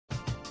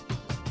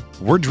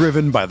We're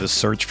driven by the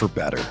search for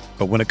better.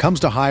 But when it comes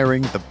to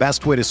hiring, the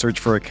best way to search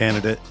for a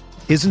candidate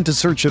isn't to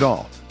search at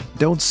all.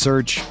 Don't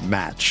search,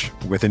 match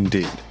with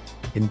Indeed.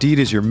 Indeed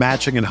is your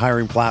matching and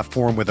hiring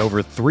platform with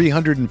over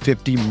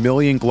 350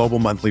 million global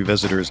monthly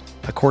visitors,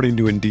 according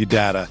to Indeed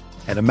data,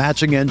 and a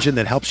matching engine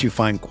that helps you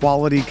find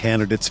quality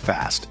candidates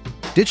fast.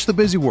 Ditch the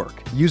busy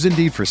work. Use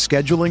Indeed for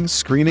scheduling,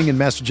 screening, and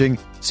messaging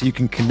so you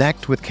can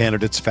connect with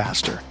candidates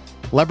faster.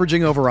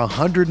 Leveraging over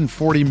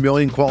 140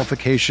 million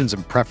qualifications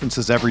and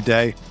preferences every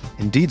day,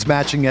 Indeed's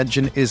matching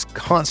engine is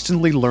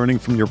constantly learning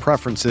from your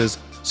preferences,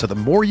 so the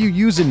more you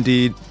use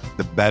Indeed,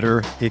 the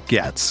better it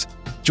gets.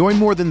 Join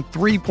more than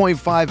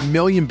 3.5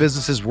 million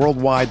businesses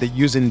worldwide that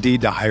use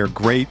Indeed to hire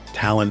great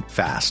talent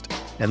fast.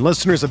 And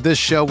listeners of this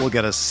show will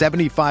get a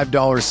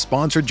 $75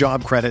 sponsored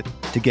job credit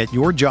to get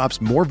your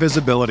jobs more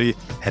visibility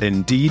at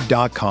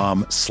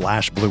Indeed.com/Blue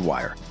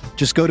Wire.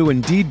 Just go to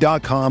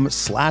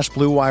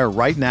Indeed.com/Blue Wire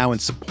right now and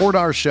support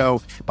our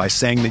show by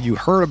saying that you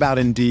heard about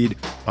Indeed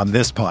on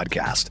this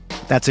podcast.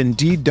 That's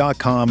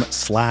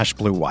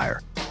Indeed.com/Blue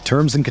Wire.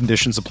 Terms and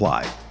conditions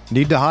apply.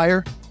 Need to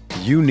hire?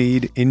 You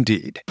need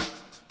Indeed.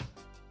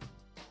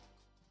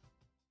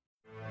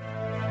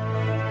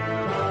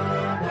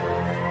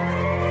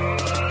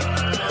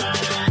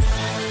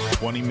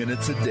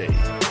 Minutes a day,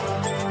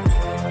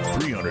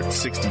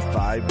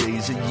 365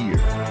 days a year.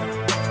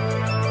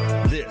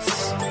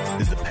 This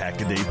is the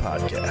Pack-A-Day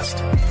Podcast.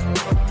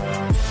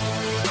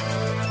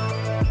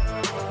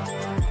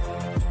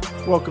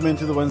 Welcome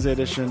into the Wednesday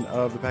edition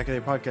of the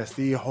Pack-A-Day Podcast,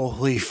 the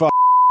holy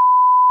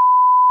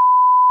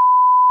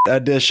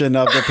edition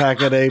of the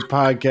Pack-A-Day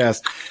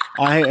Podcast.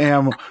 I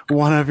am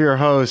one of your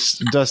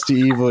hosts,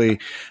 Dusty Evely.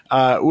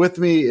 With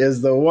me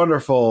is the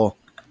wonderful,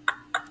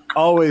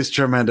 always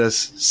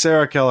tremendous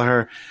Sarah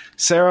Kelleher.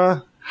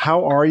 Sarah,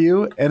 how are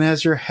you? And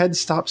has your head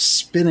stopped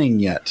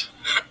spinning yet?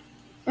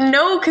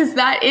 No, because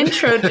that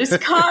intro just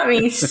caught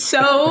me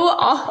so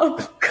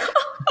off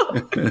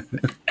guard.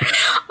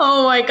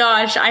 Oh my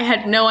gosh, I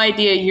had no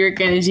idea you were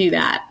going to do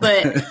that.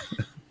 But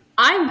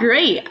I'm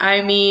great.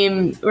 I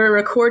mean, we're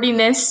recording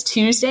this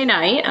Tuesday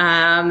night,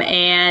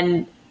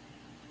 and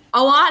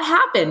a lot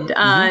happened,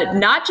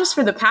 not just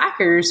for the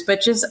Packers,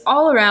 but just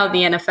all around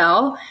the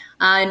NFL.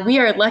 And we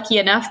are lucky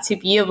enough to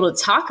be able to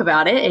talk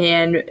about it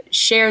and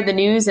share the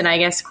news and I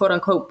guess, quote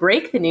unquote,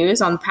 break the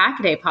news on the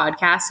Pack-A-Day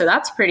Podcast. So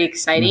that's pretty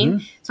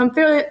exciting. So I'm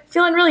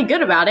feeling really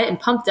good about it and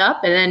pumped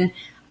up. And then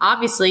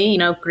obviously,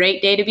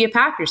 great day to be a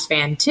Packers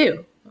fan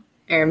too.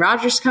 Aaron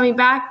Rodgers coming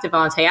back,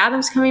 Davante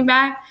Adams coming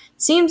back.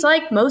 Seems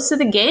like most of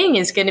the gang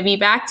is going to be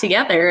back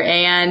together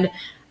and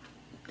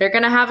they're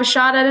going to have a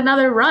shot at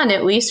another run,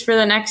 at least for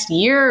the next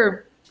year,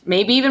 or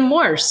maybe even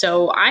more.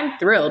 So I'm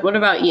thrilled. What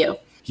about you?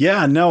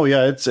 Yeah, no,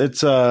 yeah, it's.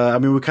 I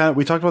mean, we talked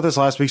about this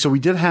last week, so we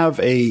did have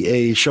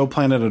a show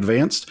planned in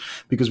advance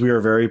because we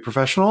are very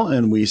professional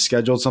and we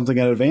scheduled something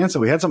in advance.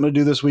 And we had something to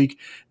do this week,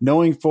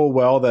 knowing full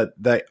well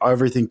that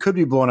everything could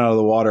be blown out of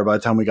the water by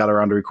the time we got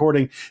around to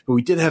recording. But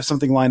we did have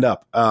something lined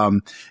up,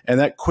 and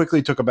that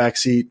quickly took a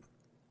backseat.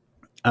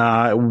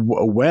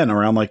 When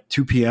around like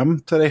 2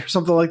 p.m. today or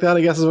something like that,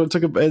 I guess is what it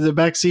took as a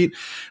backseat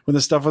when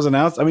the stuff was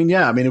announced. I mean,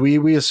 yeah, I mean,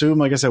 we assumed,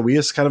 like I said, we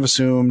just kind of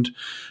assumed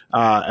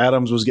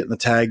Adams was getting the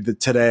tag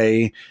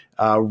today.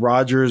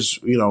 Rodgers,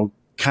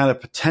 kind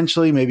of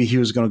potentially maybe he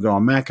was going to go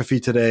on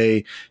McAfee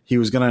today. He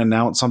was going to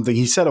announce something.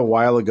 He said a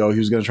while ago he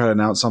was going to try to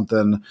announce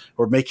something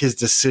or make his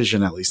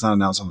decision, at least not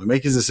announce something,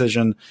 make his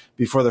decision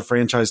before the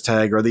franchise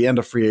tag or the end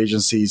of free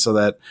agency so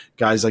that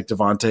guys like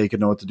Davante could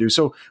know what to do.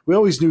 So we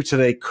always knew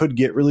today could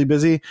get really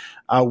busy.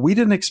 We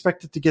didn't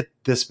expect it to get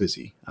this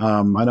busy.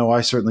 I know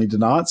I certainly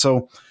did not.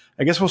 So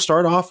I guess we'll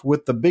start off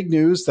with the big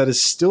news that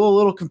is still a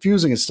little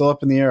confusing. It's still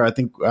up in the air.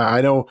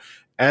 I know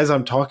as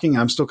I'm talking,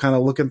 I'm still kind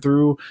of looking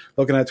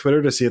at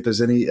Twitter to see if there's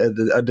any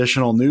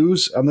additional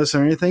news on this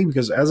or anything,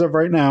 because as of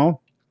right now,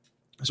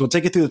 so we'll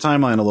take it through the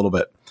timeline a little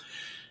bit.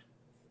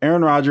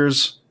 Aaron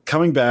Rodgers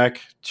coming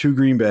back to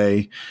Green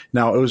Bay.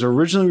 Now, it was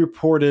originally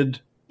reported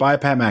by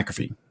Pat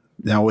McAfee.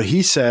 Now, what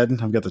he said,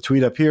 I've got the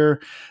tweet up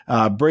here,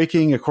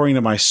 breaking, according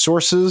to my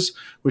sources,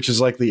 which is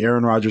likely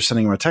Aaron Rodgers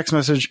sending him a text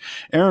message.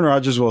 Aaron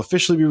Rodgers will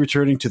officially be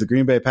returning to the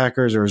Green Bay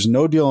Packers. There is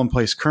no deal in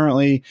place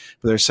currently,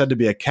 but there's said to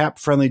be a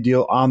cap-friendly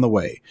deal on the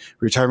way.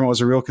 Retirement was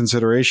a real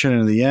consideration,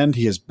 and in the end,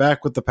 he is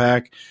back with the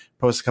Pack.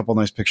 Post a couple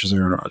nice pictures of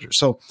Aaron Rodgers.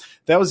 So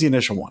that was the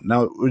initial one.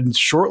 Now,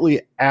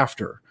 shortly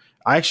after,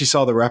 I actually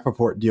saw the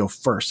Rappaport deal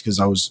first because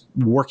I was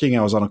working.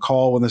 I was on a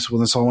call when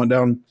this all went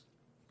down.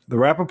 The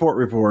Rappaport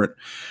report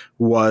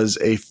was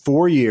a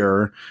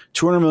 4-year,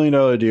 $200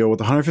 million deal with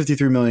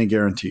 $153 million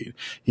guaranteed.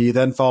 He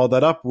then followed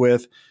that up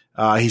with,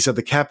 he said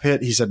the cap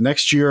hit, he said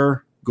next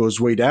year goes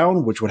way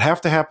down, which would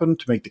have to happen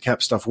to make the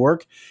cap stuff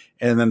work.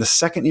 And then the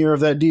second year of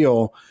that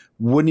deal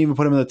wouldn't even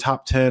put him in the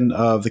top 10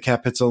 of the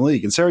cap hits in the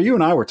league. And Sarah, you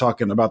and I were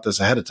talking about this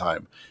ahead of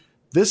time.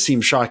 This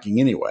seems shocking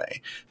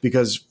anyway,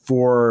 because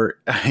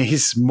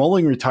he's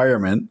mulling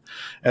retirement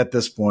at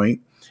this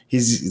point.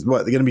 He's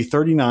going to be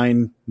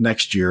 39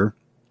 next year.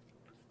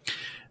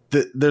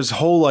 there's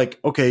whole like,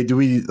 okay,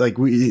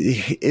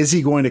 is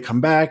he going to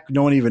come back?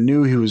 No one even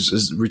knew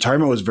his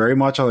retirement was very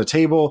much on the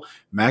table.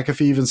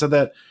 McAfee even said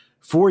that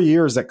 4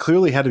 years that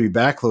clearly had to be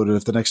backloaded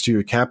if the next 2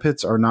 year cap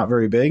hits are not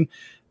very big.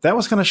 That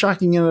was kind of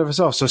shocking in and of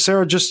itself. So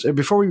Sarah, just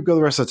before we go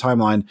the rest of the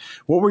timeline,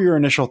 what were your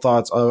initial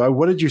thoughts?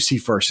 What did you see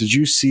first? Did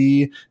you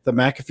see the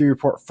McAfee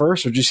report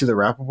first, or did you see the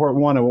Rappaport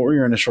one? And what were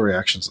your initial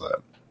reactions to that?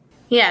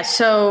 Yeah,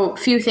 so a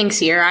few things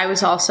here. I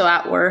was also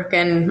at work,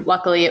 and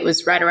luckily it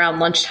was right around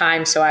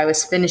lunchtime, so I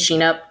was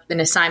finishing up an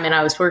assignment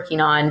I was working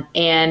on,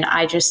 and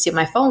I just see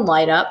my phone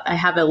light up. I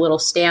have a little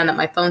stand that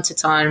my phone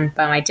sits on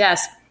by my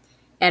desk,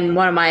 and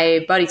one of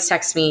my buddies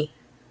texts me,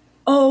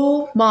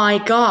 "Oh my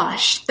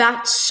gosh,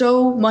 that's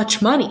so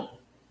much money."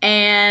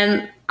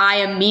 And I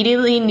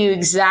immediately knew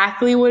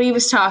exactly what he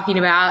was talking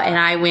about, and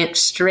I went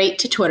straight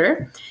to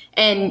Twitter.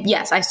 And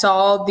yes, I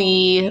saw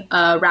the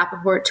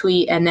Rappaport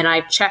tweet, and then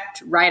I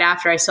checked right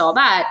after I saw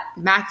that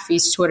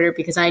McAfee's Twitter,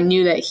 because I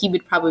knew that he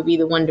would probably be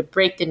the one to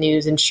break the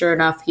news. And sure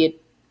enough, he had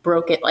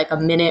broke it like a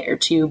minute or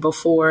two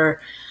before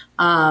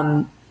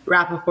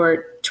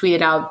Rappaport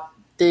tweeted out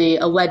the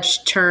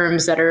alleged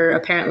terms that are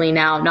apparently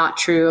now not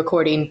true,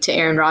 according to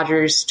Aaron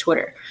Rodgers'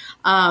 Twitter.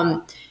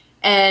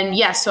 And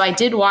yes, so I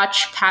did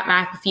watch Pat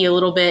McAfee a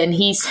little bit, and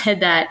he said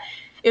that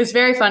it was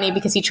very funny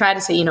because he tried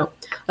to say,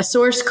 a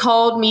source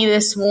called me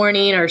this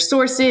morning, or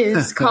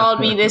sources called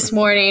me this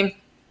morning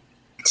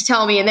to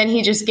tell me. And then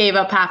he just gave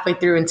up halfway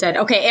through and said,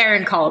 okay,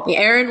 Aaron called me.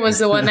 Aaron was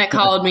the one that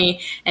called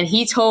me, and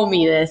he told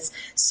me this.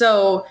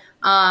 So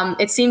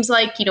it seems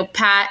like,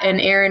 Pat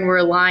and Aaron were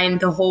aligned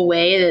the whole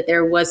way, that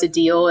there was a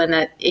deal and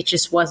that it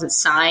just wasn't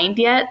signed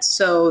yet.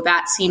 So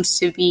that seems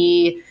to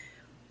be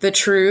the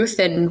truth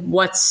and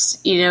what's,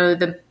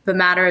 the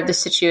matter of the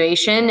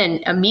situation.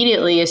 And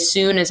immediately, as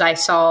soon as I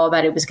saw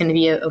that it was going to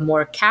be a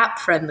more cap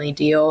friendly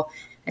deal,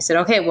 I said,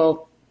 okay,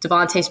 well,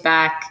 Devontae's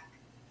back.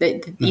 They're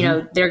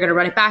going to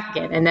run it back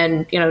again. And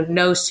then,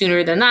 no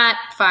sooner than that,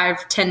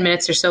 5-10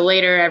 minutes or so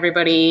later,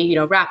 everybody,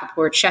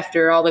 Rappaport,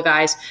 Schefter, all the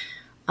guys,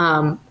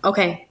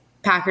 okay,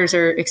 Packers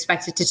are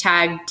expected to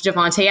tag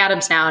Davante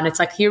Adams now. And it's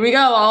like, here we go.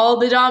 All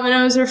the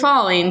dominoes are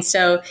falling.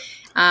 So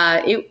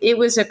it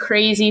was a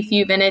crazy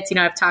few minutes.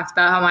 I've talked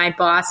about how my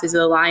boss is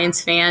a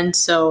Lions fan.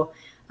 So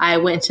I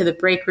went to the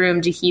break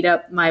room to heat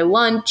up my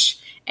lunch,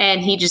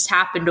 and he just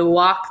happened to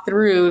walk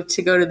through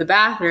to go to the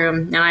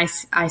bathroom. And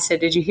I said,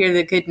 did you hear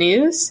the good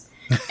news?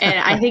 And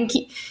I think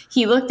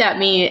he looked at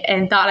me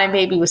and thought I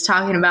maybe was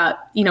talking about,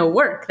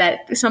 work,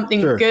 that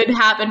something good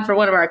happened for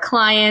one of our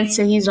clients.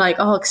 So he's like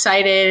all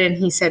excited. And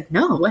he said,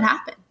 no, what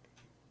happened?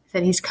 I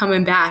said, he's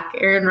coming back,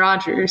 Aaron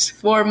Rodgers,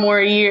 4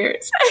 more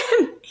years.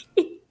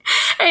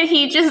 And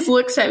he just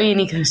looks at me and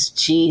he goes,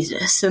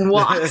 Jesus, and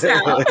walks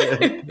out.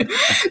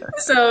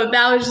 So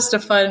that was just a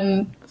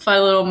fun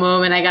little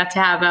moment I got to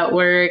have at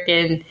work.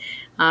 And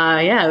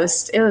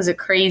it was a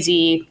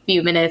crazy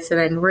few minutes. And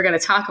then we're going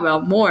to talk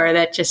about more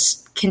that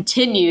just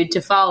continued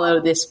to follow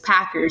this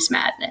Packers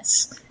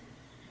madness.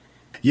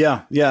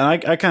 Yeah. And I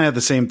kind of had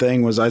the same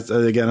thing. I saw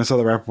the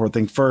Rappaport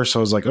thing first. So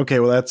I was like, okay,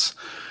 well, that's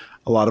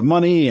a lot of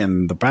money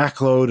and the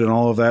backload and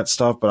all of that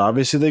stuff, but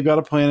obviously they've got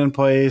a plan in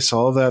place,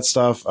 all of that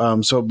stuff.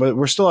 But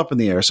we're still up in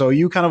the air. So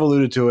you kind of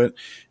alluded to it.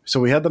 So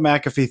we had the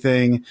McAfee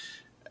thing,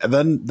 and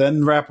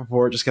then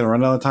Rappaport, just going to run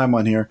down the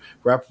timeline here.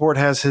 Rappaport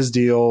has his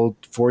deal,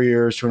 4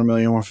 years, $200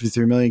 million,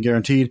 $153 million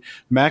guaranteed.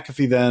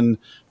 McAfee then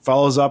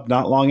follows up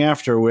not long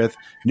after with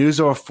news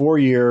of a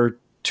 4-year,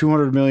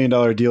 $200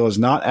 million deal is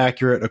not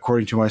accurate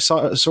according to my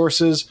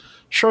sources.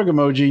 Shrug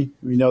emoji.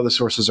 We know the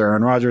sources are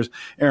Aaron Rodgers.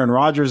 Aaron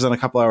Rodgers, then a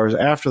couple hours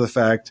after the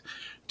fact,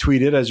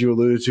 tweeted, as you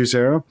alluded to,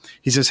 Sarah.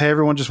 He says, hey,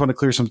 everyone, just want to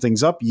clear some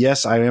things up.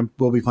 Yes,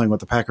 will be playing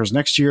with the Packers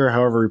next year.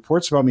 However,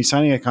 reports about me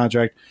signing a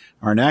contract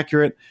are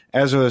inaccurate,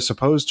 as are the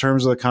supposed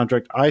terms of the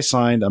contract I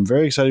signed. I'm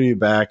very excited to be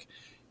back.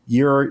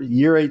 Year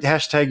 8,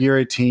 hashtag year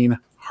 18,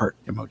 heart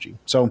emoji.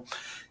 So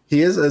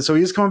he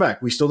is coming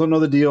back. We still don't know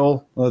the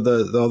deal,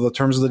 the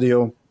terms of the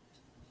deal.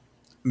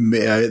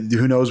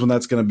 Who knows when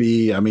that's going to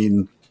be? I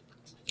mean,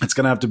 it's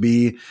going to have to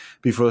be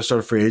before the start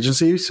of free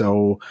agency.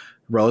 So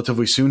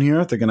relatively soon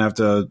here, they're going to have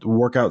to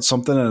work out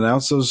something and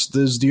announce those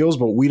deals,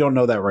 but we don't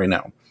know that right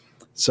now.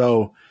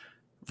 So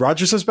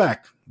Rodgers is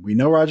back. We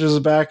know Rodgers is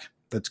back.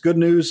 That's good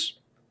news.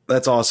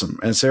 That's awesome.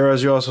 And Sarah,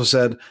 as you also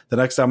said, the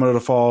next domino to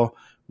fall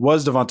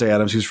was Davante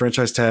Adams, who's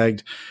franchise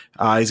tagged.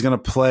 He's going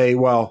to play.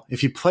 Well,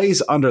 if he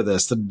plays under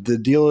this, the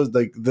deal is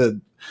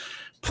the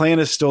plan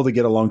is still to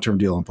get a long-term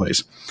deal in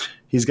place.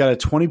 He's got a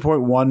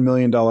 $20.1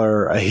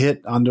 million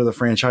hit under the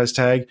franchise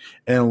tag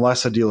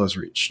unless a deal is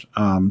reached.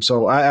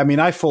 So,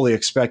 I fully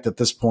expect at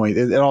this point,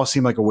 it all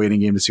seemed like a waiting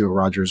game to see what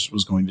Rodgers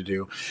was going to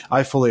do.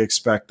 I fully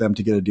expect them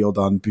to get a deal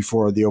done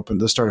before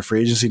the start of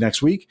free agency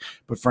next week.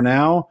 But for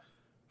now,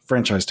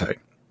 franchise tag.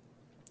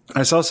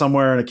 I saw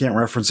somewhere, and I can't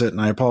reference it,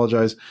 and I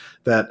apologize,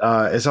 that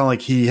it sounded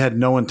like he had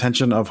no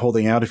intention of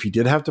holding out if he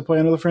did have to play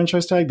under the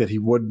franchise tag, that he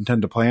would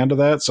intend to play under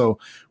that. So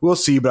we'll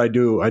see, but I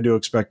do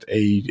expect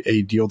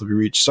a deal to be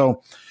reached.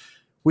 So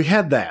we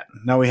had that.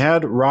 Now we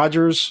had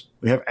Rodgers,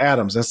 we have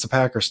Adams. That's the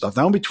Packer stuff.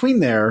 Now in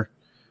between there,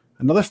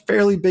 another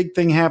fairly big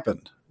thing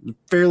happened.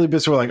 fairly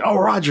busy. We're like, oh,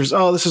 Rodgers,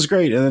 oh, this is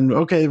great. And then,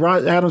 okay,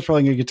 Adams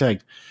probably going to get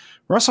tagged.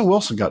 Russell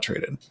Wilson got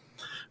traded.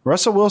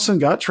 Russell Wilson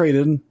got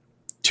traded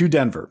to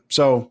Denver.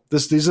 So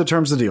these are the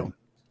terms of the deal.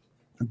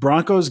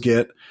 Broncos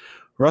get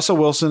Russell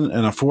Wilson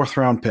and a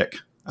 4th-round pick.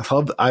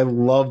 I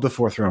love the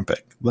 4th-round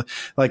pick.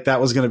 Like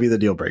that was going to be the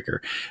deal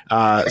breaker.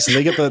 So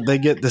they get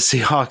the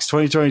Seahawks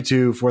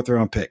 2022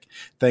 4th-round pick.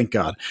 Thank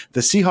God.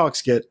 The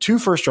Seahawks get 2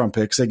 first-round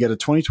picks. They get a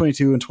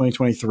 2022 and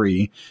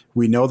 2023.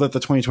 We know that the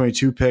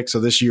 2022 pick,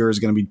 so this year is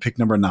going to be pick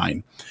number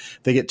 9.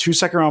 They get 2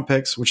 second-round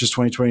picks, which is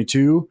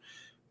 2022,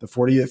 the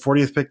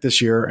 40th pick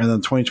this year, and then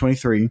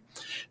 2023.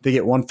 They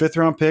get 1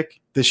 5th-round pick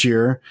this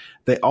year.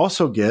 They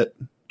also get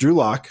Drew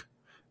Lock,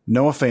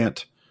 Noah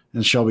Fant,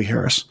 and Shelby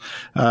Harris.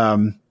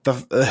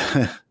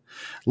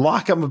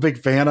 Lock, I'm a big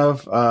fan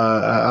of.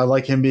 I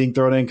like him being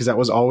thrown in because that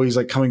was always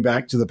like coming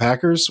back to the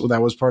Packers.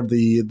 That was part of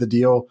the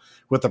deal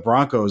with the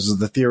Broncos,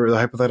 the theory, the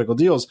hypothetical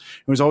deals.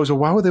 It was always, well,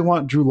 why would they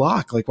want Drew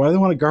Lock? Like, why do they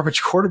want a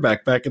garbage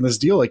quarterback back in this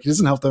deal? Like, he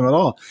doesn't help them at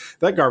all.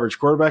 That garbage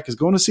quarterback is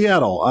going to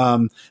Seattle.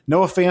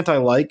 Noah Fant, I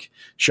like.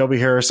 Shelby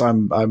Harris, I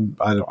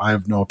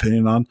have no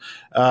opinion on.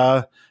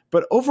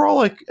 But overall,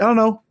 like, I don't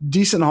know,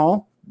 decent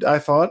haul, I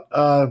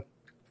thought,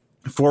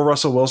 for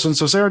Russell Wilson.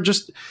 So, Sarah,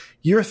 just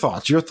your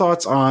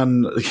thoughts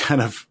on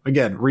kind of,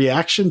 again,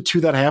 reaction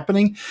to that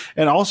happening,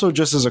 and also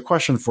just as a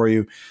question for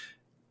you.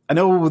 I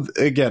know,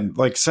 again,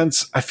 like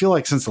since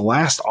the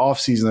last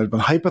offseason, there's been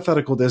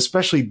hypothetical,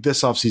 especially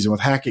this offseason with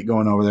Hackett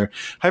going over there,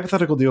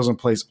 hypothetical deals in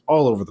place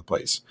all over the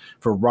place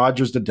for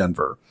Rodgers to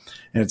Denver.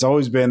 And it's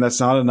always been, that's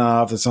not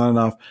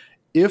enough.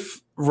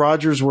 If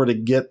Rodgers were to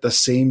get the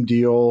same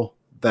deal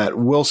that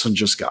Wilson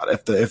just got,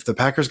 if the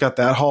Packers got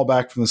that haul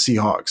back from the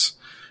Seahawks,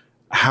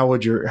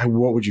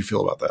 what would you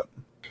feel about that?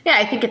 Yeah,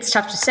 I think it's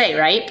tough to say,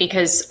 right?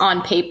 Because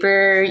on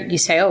paper, you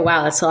say, oh,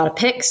 wow, that's a lot of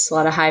picks, a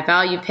lot of high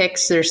value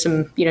picks. There's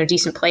some,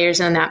 decent players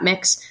in that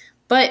mix.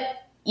 But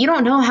you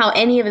don't know how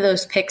any of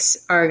those picks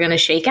are going to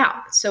shake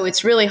out. So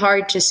it's really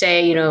hard to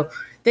say,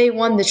 they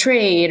won the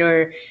trade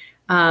or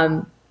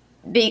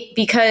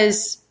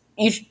because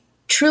you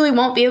truly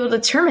won't be able to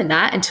determine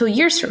that until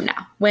years from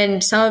now when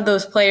some of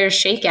those players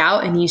shake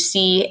out and you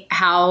see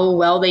how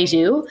well they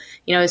do.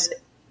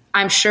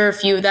 I'm sure a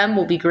few of them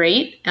will be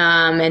great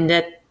and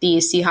that the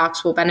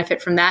Seahawks will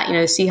benefit from that.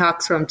 The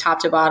Seahawks from top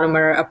to bottom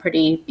are a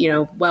pretty,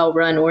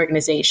 well-run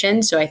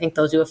organization. So I think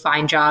they'll do a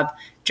fine job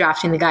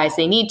drafting the guys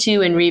they need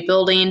to and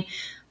rebuilding.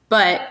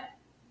 But,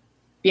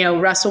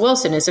 Russell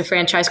Wilson is a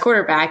franchise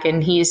quarterback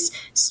and he's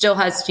still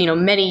has,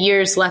 many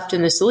years left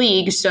in this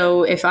league.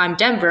 So if I'm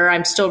Denver,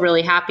 I'm still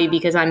really happy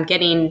because I'm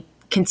getting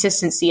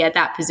consistency at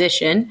that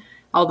position,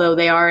 although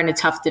they are in a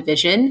tough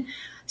division.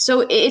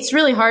 So it's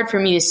really hard for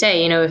me to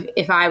say,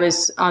 if I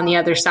was on the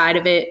other side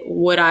of it,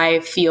 would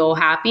I feel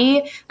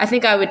happy? I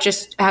think I would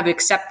just have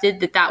accepted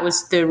that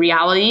was the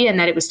reality and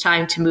that it was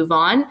time to move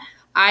on.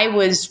 I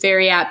was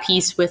very at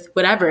peace with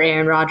whatever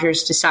Aaron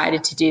Rodgers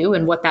decided to do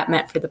and what that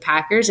meant for the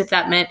Packers. If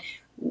that meant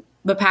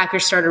the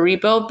Packers start a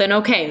rebuild, then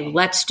okay,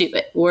 let's do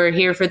it. We're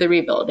here for the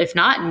rebuild. If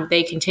not, and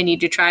they continue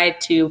to try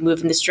to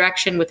move in this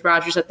direction with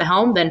Rodgers at the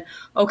helm, then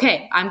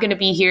okay, I'm going to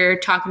be here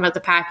talking about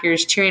the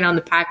Packers, cheering on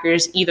the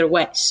Packers either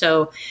way.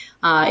 So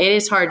it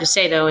is hard to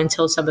say, though,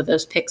 until some of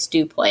those picks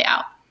do play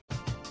out.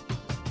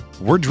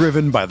 We're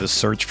driven by the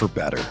search for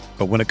better.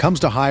 But when it comes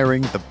to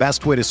hiring, the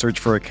best way to search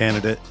for a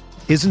candidate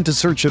isn't to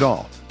search at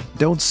all.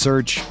 Don't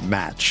search,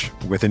 match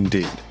with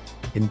Indeed.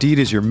 Indeed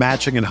is your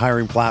matching and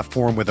hiring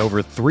platform with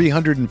over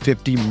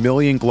 350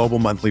 million global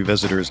monthly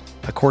visitors,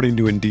 according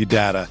to Indeed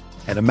data,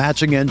 and a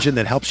matching engine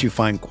that helps you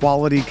find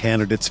quality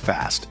candidates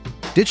fast.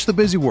 Ditch the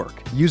busy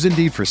work. Use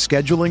Indeed for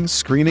scheduling,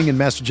 screening, and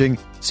messaging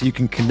so you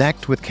can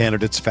connect with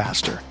candidates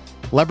faster.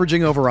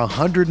 Leveraging over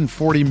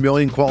 140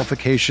 million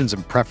qualifications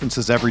and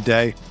preferences every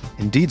day,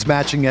 Indeed's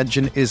matching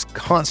engine is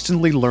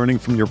constantly learning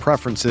from your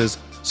preferences,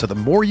 so the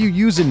more you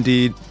use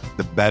Indeed,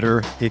 the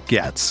better it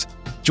gets.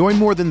 Join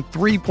more than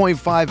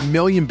 3.5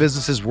 million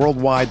businesses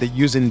worldwide that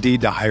use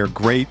Indeed to hire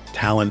great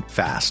talent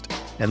fast.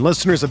 And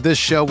listeners of this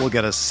show will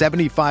get a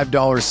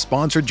 $75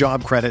 sponsored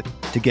job credit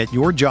to get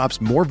your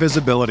jobs more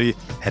visibility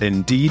at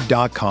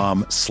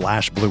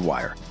Indeed.com/Blue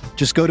Wire.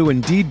 Just go to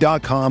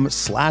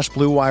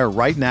Indeed.com/Blue Wire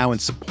right now and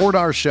support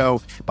our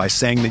show by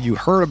saying that you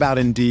heard about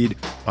Indeed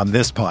on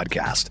this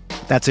podcast.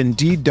 That's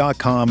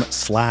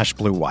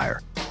Indeed.com/Blue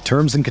Wire.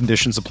 Terms and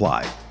conditions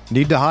apply.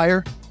 Need to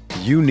hire?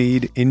 You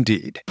need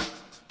Indeed.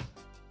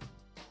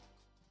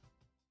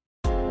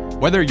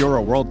 Whether you're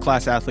a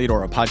world-class athlete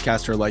or a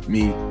podcaster like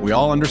me, we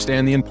all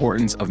understand the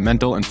importance of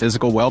mental and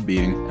physical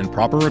well-being and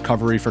proper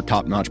recovery for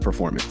top-notch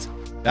performance.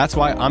 That's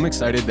why I'm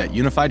excited that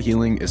Unified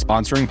Healing is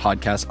sponsoring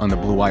podcasts on the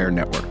Blue Wire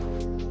Network.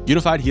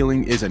 Unified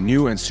Healing is a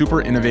new and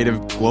super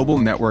innovative global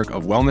network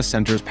of wellness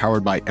centers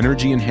powered by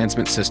Energy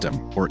Enhancement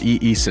System, or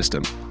EE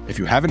System. If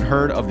you haven't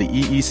heard of the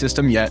EE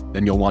System yet,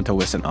 then you'll want to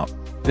listen up.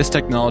 This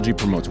technology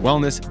promotes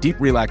wellness, deep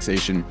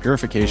relaxation,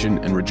 purification,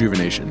 and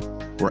rejuvenation.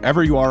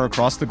 Wherever you are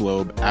across the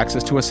globe,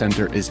 access to a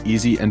center is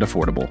easy and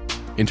affordable.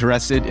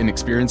 Interested in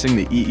experiencing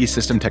the EE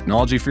System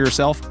technology for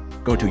yourself?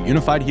 go to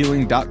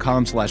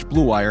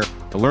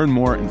unifiedhealing.com/bluewire to learn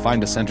more and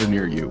find a center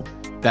near you.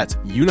 That's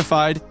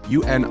unified,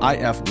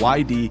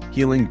 UNIFYD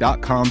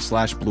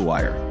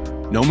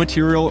healing.com/bluewire. No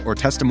material or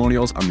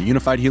testimonials on the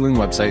Unified Healing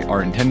website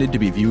are intended to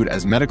be viewed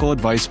as medical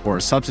advice or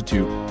a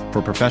substitute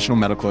for professional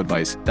medical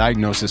advice,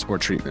 diagnosis, or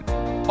treatment.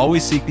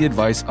 Always seek the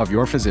advice of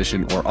your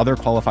physician or other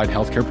qualified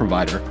healthcare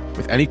provider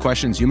with any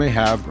questions you may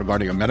have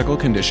regarding a medical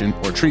condition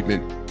or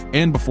treatment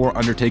and before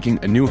undertaking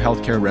a new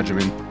healthcare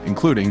regimen,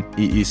 including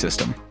EE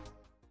system.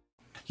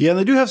 Yeah, and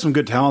they do have some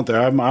good talent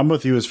there. I'm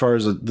with you as far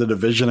as the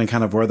division and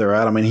kind of where they're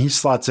at. I mean, he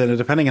slots in, and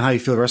depending on how you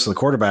feel the rest of the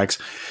quarterbacks,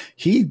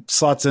 he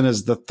slots in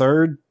as the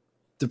third,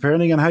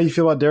 depending on how you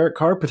feel about Derek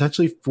Carr,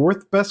 potentially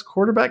fourth best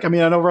quarterback. I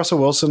mean, I know Russell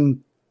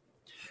Wilson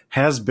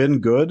has been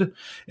good,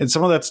 and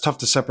some of that's tough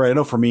to separate. I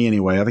know for me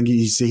anyway. I think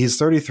he's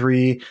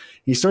 33.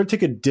 He started to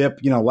take a dip,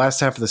 last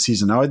half of the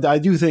season. Now, I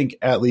do think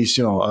at least,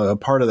 a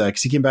part of that,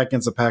 because he came back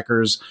against the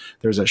Packers.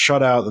 There's a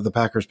shutout that the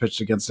Packers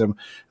pitched against him.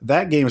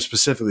 That game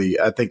specifically,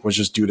 I think, was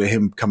just due to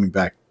him coming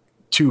back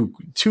too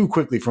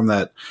quickly from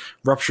that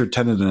ruptured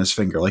tendon in his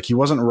finger. Like, he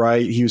wasn't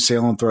right. He was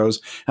sailing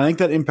throws. And I think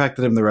that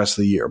impacted him the rest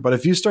of the year. But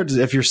if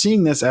you're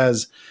seeing this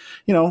as,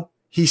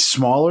 he's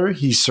smaller,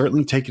 he's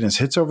certainly taken his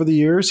hits over the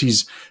years.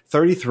 He's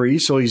 33,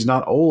 so he's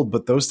not old.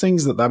 But those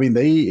things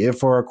if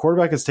for a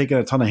quarterback that's taken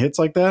a ton of hits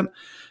like that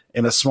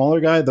and a smaller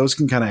guy, those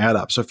can kind of add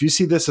up. So if you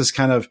see this as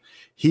kind of,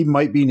 he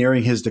might be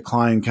nearing his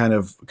decline kind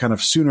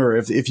of sooner.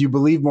 If you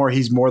believe more,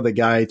 he's more the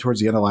guy towards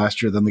the end of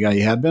last year than the guy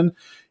he had been.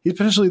 He's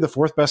potentially the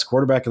fourth best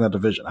quarterback in that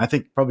division. I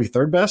think probably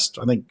third best.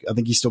 I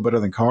think he's still better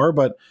than Carr,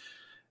 but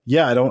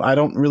yeah, I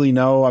don't really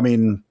know. I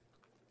mean,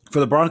 for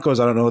the Broncos,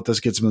 I don't know if this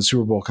gets them in the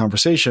Super Bowl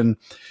conversation.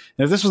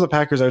 And if this was the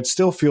Packers, I would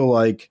still feel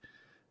like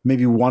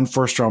maybe one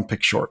first-round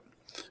pick short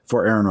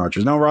for Aaron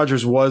Rodgers. Now,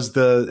 Rodgers was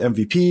the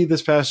MVP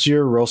this past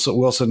year.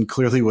 Wilson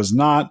clearly was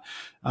not.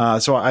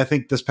 So I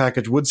think this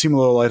package would seem a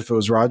little light if it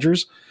was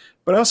Rodgers.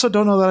 But I also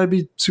don't know that I'd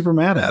be super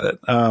mad at it.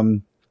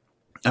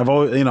 I've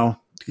always,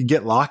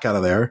 get Locke out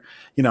of there.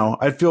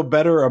 I'd feel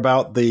better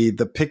about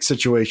the pick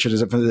situation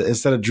as if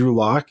instead of Drew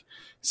Lock,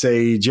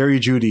 say Jerry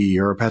Jeudy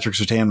or Patrick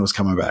Surtain was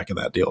coming back in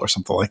that deal or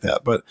something like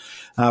that. But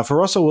for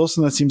Russell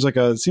Wilson, that seems like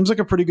a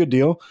pretty good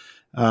deal.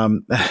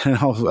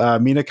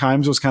 Mina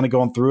Kimes was kind of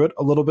going through it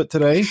a little bit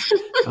today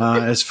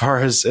as far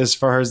as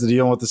the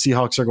deal and what the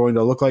Seahawks are going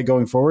to look like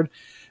going forward.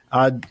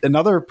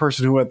 Another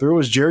person who went through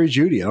was Jerry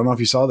Jeudy. I don't know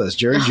if you saw this.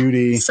 Jerry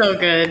Jeudy. So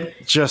good.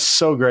 Just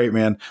so great,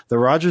 man. The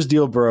Rodgers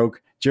deal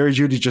broke. Jerry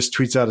Jeudy just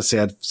tweets out a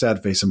sad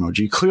face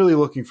emoji, clearly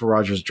looking for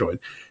Rodgers to join.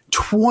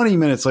 20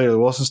 minutes later, the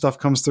Wilson stuff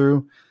comes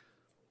through.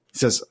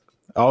 He said,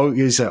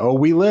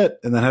 we lit,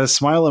 and then had a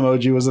smile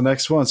emoji was the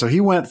next one. So he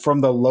went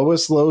from the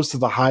lowest lows to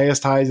the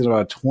highest highs in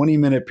about a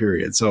 20-minute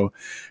period. So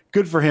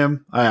good for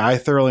him. I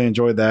thoroughly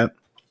enjoyed that.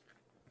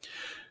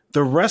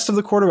 The rest of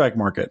the quarterback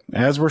market,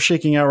 as we're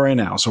shaking out right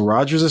now. So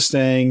Rodgers is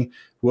staying,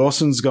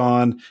 Wilson's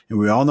gone, and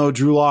we all know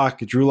Drew Lock,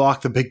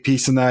 the big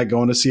piece in that,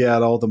 going to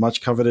Seattle, the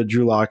much coveted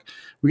Drew Lock.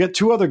 We got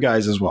two other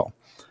guys as well.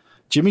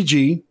 Jimmy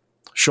G,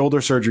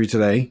 shoulder surgery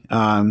today.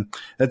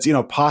 That's,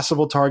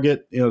 possible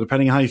target,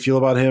 depending on how you feel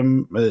about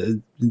him,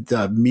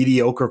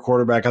 mediocre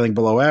quarterback, I think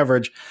below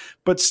average,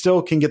 but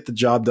still can get the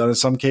job done in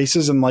some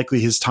cases. And likely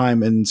his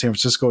time in San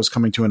Francisco is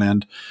coming to an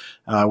end.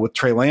 With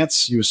Trey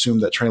Lance, you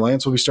assume that Trey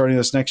Lance will be starting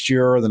this next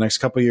year or the next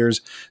couple of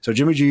years. So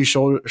Jimmy G,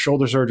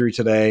 shoulder surgery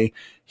today.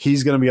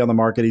 He's going to be on the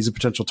market. He's a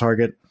potential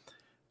target.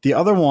 The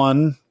other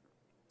one,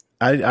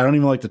 I don't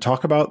even like to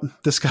talk about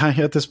this guy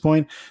at this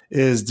point,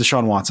 is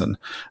Deshaun Watson.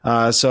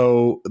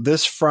 So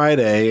this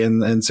Friday,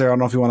 and Sarah, I don't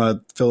know if you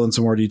want to fill in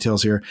some more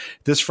details here.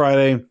 This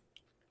Friday,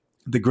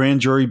 the grand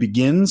jury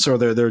begins, or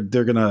they're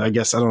going to, I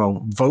guess, I don't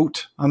know,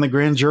 vote on the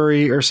grand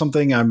jury or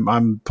something.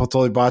 I'm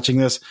totally botching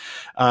this.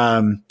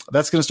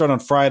 That's going to start on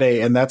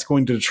Friday, and that's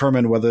going to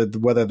determine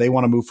whether they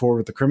want to move forward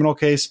with the criminal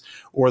case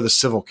or the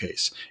civil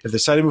case. If they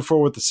decide to move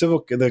forward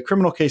with the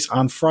criminal case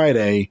on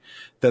Friday,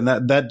 then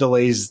that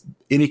delays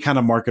any kind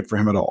of market for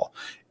him at all.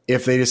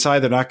 If they decide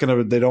they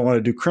don't want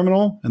to do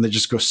criminal and they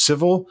just go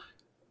civil,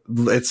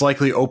 it's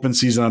likely open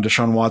season on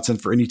Deshaun Watson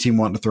for any team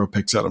wanting to throw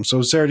picks at him.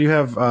 So, Sarah, do you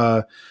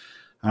have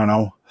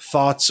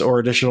thoughts or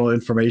additional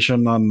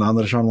information on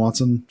the Deshaun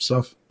Watson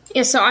stuff?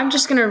 Yeah, so I'm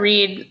just going to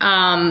read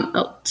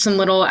some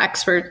little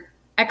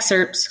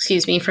excerpts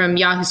from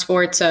Yahoo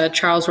Sports.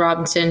 Charles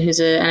Robinson, who's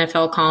an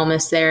NFL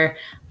columnist there.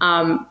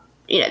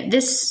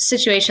 This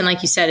situation,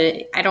 like you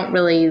said, I don't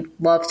really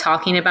love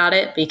talking about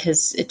it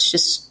because it's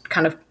just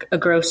kind of a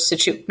gross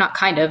situation. Not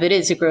kind of, it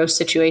is a gross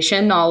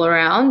situation all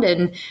around.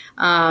 And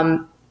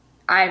I'm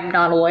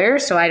not a lawyer,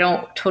 so I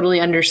don't totally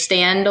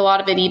understand a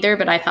lot of it either.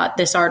 But I thought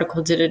this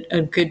article did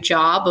a good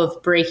job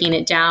of breaking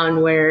it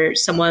down where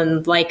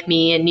someone like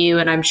me and you,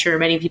 and I'm sure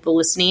many people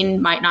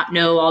listening, might not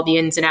know all the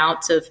ins and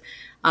outs of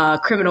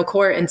criminal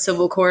court and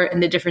civil court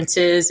and the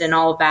differences and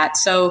all of that.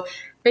 So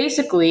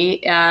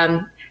basically,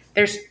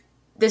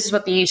 this is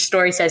what the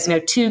story says.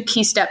 2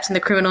 key steps in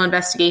the criminal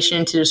investigation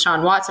into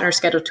Deshaun Watson are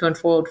scheduled to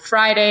unfold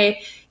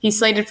Friday. He's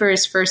slated for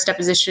his first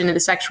deposition in the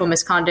sexual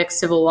misconduct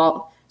civil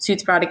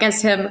lawsuits brought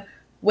against him.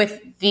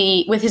 with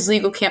his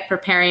legal camp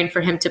preparing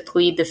for him to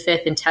plead the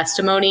Fifth in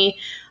testimony.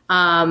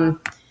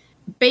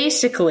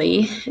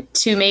 Basically,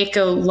 to make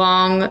a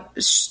long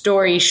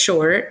story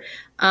short,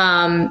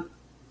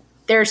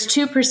 there's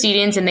two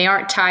proceedings and they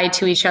aren't tied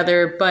to each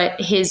other, but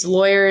his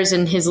lawyers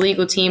and his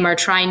legal team are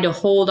trying to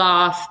hold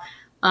off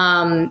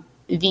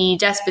the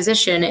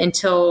disposition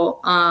until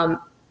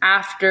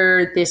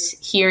after this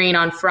hearing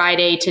on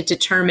Friday to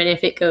determine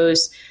if it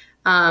goes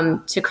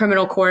to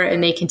criminal court,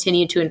 and they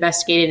continue to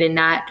investigate it in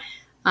that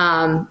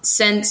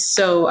sense.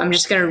 So I'm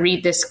just going to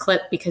read this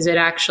clip because it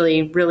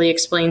actually really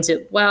explains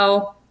it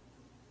well.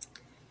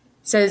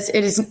 It says,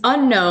 it is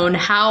unknown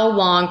how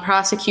long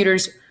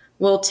prosecutors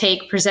will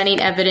take presenting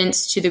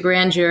evidence to the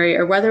grand jury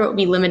or whether it will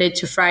be limited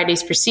to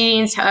Friday's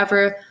proceedings.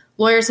 However,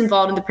 lawyers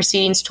involved in the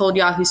proceedings told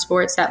Yahoo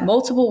Sports that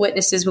multiple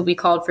witnesses will be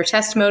called for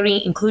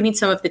testimony, including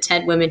some of the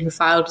 10 women who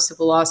filed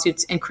civil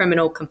lawsuits and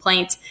criminal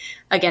complaints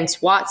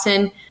against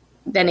Watson.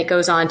 Then it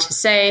goes on to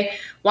say,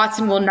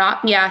 Watson will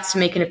not be asked to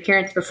make an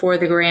appearance before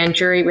the grand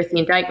jury, with the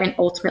indictment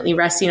ultimately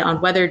resting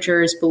on whether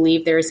jurors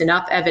believe there is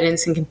enough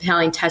evidence and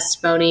compelling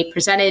testimony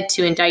presented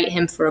to indict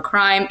him for a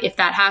crime. If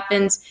that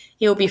happens,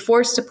 he will be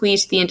forced to plead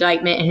to the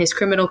indictment and his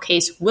criminal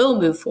case will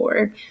move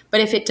forward. But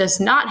if it does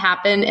not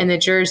happen and the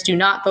jurors do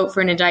not vote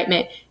for an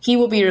indictment, he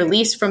will be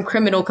released from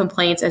criminal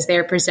complaints as they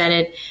are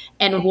presented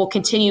and will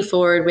continue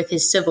forward with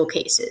his civil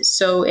cases.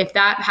 So if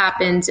that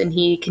happens and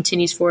he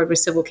continues forward with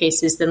civil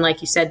cases, then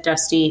like you said,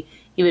 Dusty,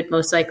 he would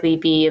most likely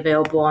be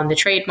available on the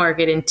trade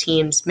market and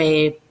teams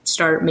may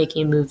start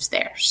making moves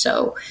there.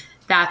 So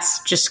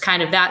that's just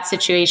kind of that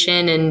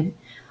situation. And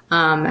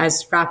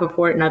as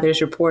Rappaport and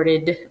others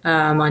reported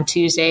on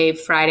Tuesday,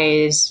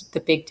 Friday is the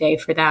big day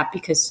for that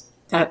because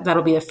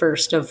that'll be the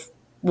first of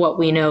what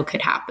we know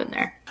could happen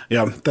there.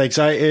 Yeah, thanks.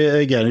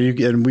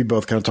 And we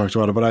both kind of talked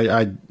about it, but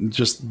I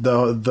just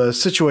the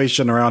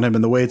situation around him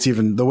and the way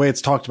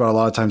it's talked about a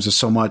lot of times is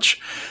so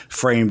much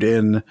framed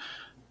in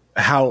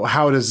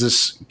how does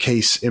this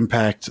case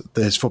impact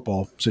his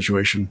football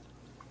situation.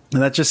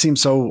 And that just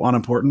seems so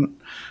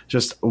unimportant,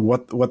 just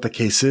what the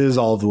case is,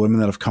 all of the women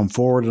that have come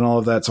forward and all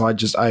of that. So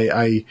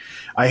I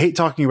hate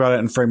talking about it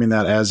and framing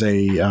that as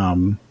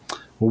a,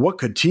 what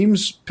could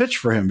teams pitch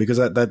for him? Because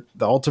that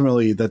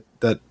ultimately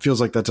that feels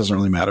like that doesn't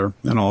really matter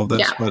in all of this.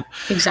 Yeah, but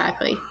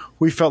exactly.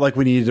 We felt like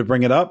we needed to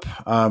bring it up,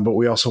 but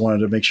we also wanted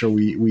to make sure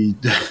we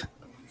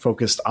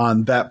focused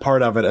on that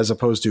part of it as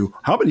opposed to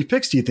how many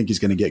picks do you think he's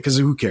going to get? Because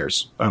who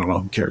cares? I don't know.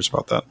 Who cares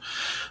about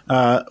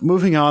that?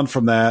 Moving on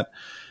from that,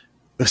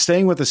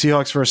 staying with the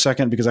Seahawks for a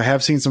second, because I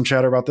have seen some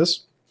chatter about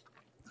this.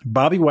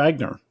 Bobby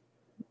Wagner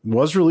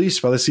was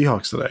released by the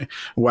Seahawks today.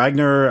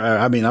 Wagner,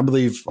 I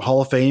believe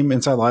Hall of Fame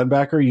inside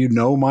linebacker. You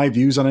know my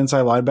views on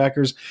inside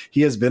linebackers.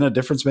 He has been a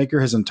difference maker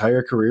his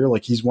entire career.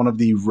 Like, he's one of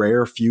the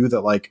rare few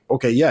that, like,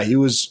 okay, yeah,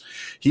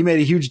 he made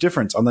a huge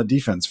difference on the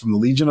defense from the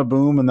Legion of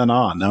Boom and then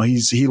on. Now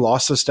he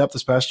lost a step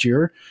this past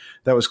year.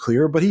 That was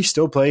clear, but he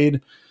still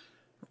played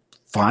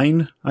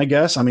fine, I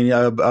guess. I mean,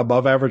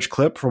 above average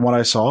clip from what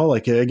I saw.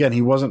 Like, again,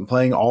 he wasn't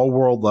playing all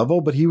world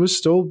level, but he was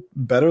still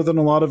better than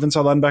a lot of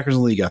inside linebackers in the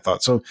league, I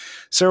thought. So,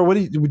 Sarah,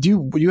 would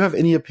you have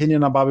any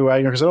opinion on Bobby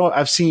Wagner? Because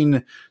I've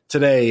seen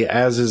today,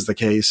 as is the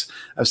case,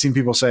 I've seen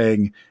people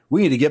saying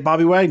we need to get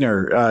Bobby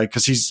Wagner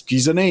because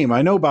he's a name.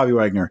 I know Bobby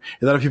Wagner.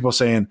 And then people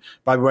saying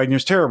Bobby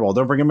Wagner's terrible.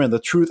 Don't bring him in. The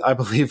truth, I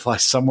believe,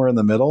 lies somewhere in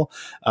the middle.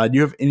 Do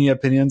you have any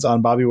opinions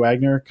on Bobby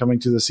Wagner coming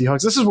to the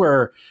Seahawks? This is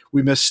where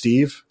we miss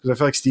Steve, because I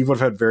feel like Steve would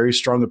have had very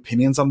strong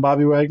opinions on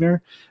Bobby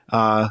Wagner.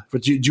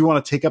 But do you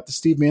want to take up the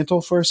Steve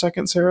mantle for a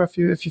second, Sarah, if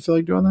you feel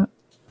like doing that?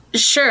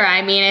 Sure.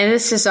 I mean,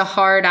 this is a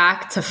hard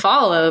act to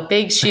follow,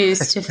 big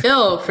shoes to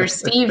fill for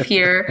Steve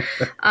here.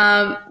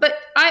 But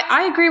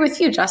I agree with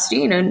you,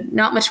 Justin.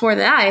 Not much more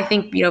than that. I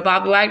think,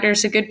 Bobby Wagner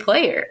is a good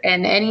player,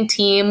 and any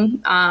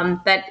team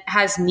that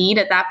has need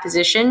at that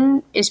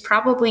position is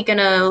probably going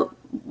to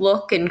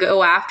look and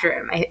go after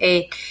him.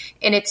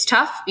 And it's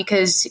tough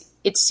because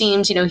it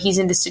seems, he's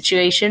in the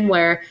situation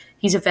where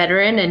he's a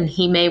veteran and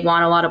he may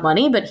want a lot of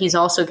money, but he's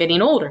also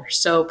getting older.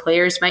 So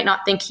players might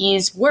not think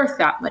he's worth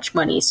that much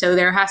money. So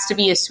there has to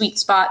be a sweet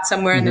spot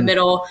somewhere in the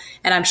middle.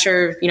 And I'm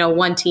sure,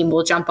 one team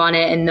will jump on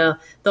it and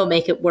they'll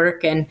make it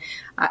work. And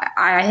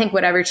I think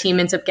whatever team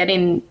ends up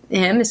getting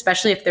him,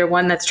 especially if they're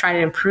one that's trying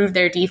to improve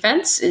their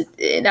defense,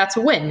 that's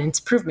a win. It's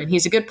improvement.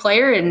 He's a good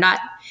player and not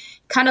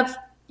kind of,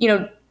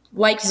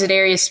 like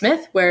Zadarius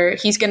Smith, where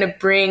he's going to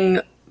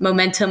bring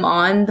momentum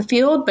on the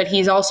field, but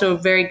he's also a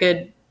very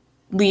good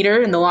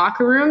leader in the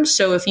locker room.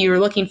 So if you're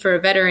looking for a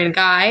veteran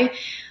guy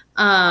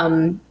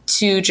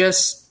to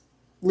just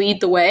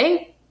lead the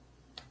way,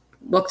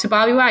 look to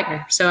Bobby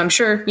Wagner. So I'm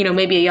sure,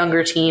 maybe a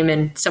younger team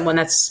and someone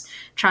that's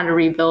trying to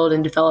rebuild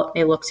and develop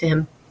may look to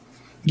him.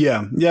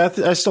 Yeah.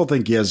 I still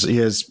think he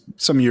has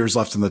some years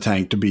left in the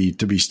tank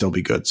to still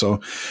be good.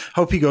 So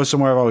hope he goes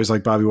somewhere. I've always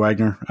liked Bobby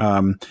Wagner. I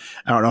don't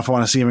know if I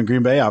want to see him in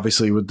Green Bay.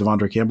 Obviously, with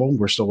Devondre Campbell,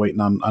 we're still waiting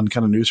on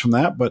kind of news from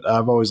that. But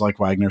I've always liked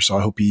Wagner, so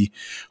I hope he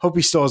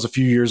still has a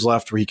few years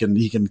left where he can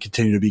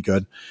continue to be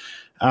good.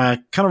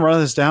 Kind of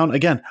running this down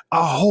again.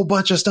 A whole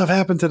bunch of stuff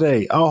happened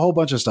today. A whole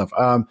bunch of stuff.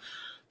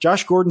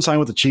 Josh Gordon signed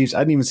with the Chiefs. I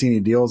didn't even see any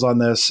deals on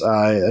this,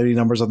 any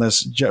numbers on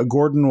this.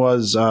 Gordon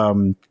was,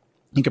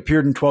 he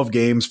appeared in 12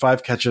 games,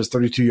 5 catches,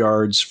 32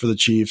 yards for the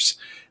Chiefs.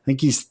 I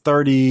think he's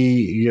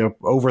 30,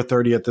 over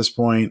 30 at this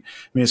point.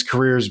 I mean, his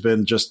career has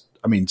been just,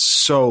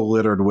 so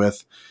littered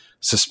with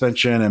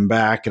suspension and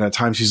back, and at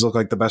times he's looked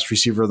like the best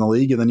receiver in the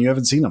league, and then you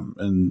haven't seen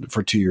him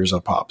for 2 years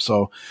at pop.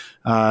 So,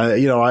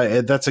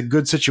 that's a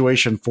good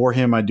situation for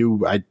him. I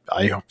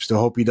still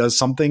hope he does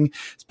something.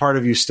 It's part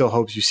of you still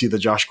hopes you see the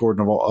Josh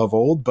Gordon of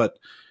old, but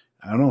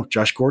I don't know.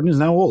 Josh Gordon is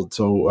now old,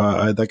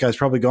 so that guy's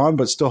probably gone,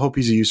 but still hope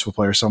he's a useful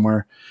player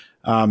somewhere.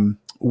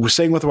 We're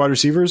staying with the wide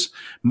receivers.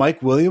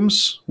 Mike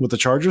Williams with the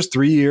Chargers,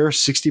 3-year,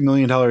 $60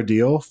 million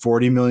deal,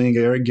 $40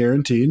 million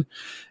guaranteed.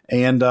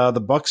 And the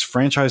Bucs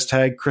franchise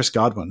tag Chris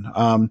Godwin.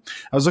 I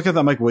was looking at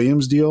that Mike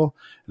Williams deal,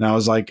 and I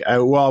was like,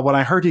 when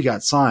I heard he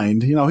got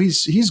signed,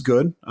 he's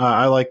good.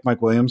 I like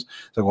Mike Williams.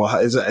 It's like, well,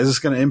 is this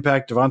going to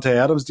impact Davante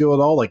Adams' deal at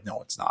all? Like,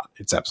 no, it's not.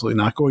 It's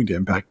absolutely not going to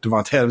impact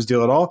Davante Adams'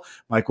 deal at all.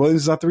 Mike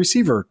Williams is not the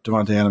receiver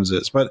Davante Adams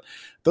is. But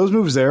those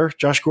moves there,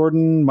 Josh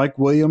Gordon, Mike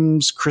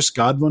Williams, Chris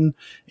Godwin.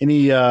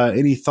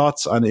 Any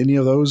thoughts on any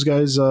of those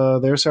guys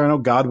there, Sarah? I know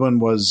Godwin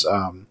was,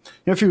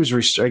 if he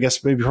was, I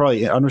guess maybe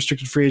probably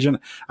unrestricted free agent.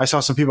 I saw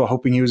some people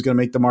hoping he was going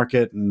to make the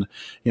market, and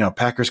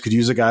Packers could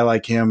use a guy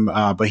like him,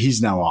 but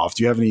he's now off.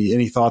 Do you have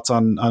any thoughts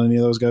on any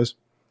of those guys?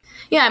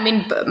 Yeah,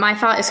 my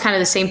thought is kind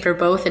of the same for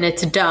both, and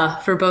it's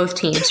for both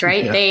teams,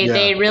 right?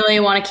 They really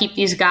want to keep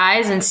these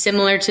guys, and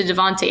similar to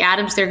Davante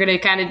Adams, they're going to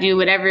kind of do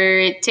whatever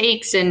it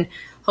takes and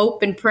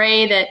hope and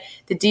pray that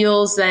the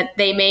deals that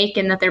they make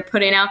and that they're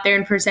putting out there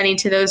and presenting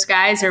to those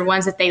guys are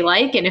ones that they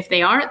like. And if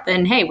they aren't,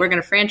 then, hey, we're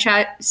going to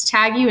franchise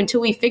tag you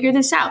until we figure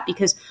this out,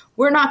 because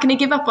we're not going to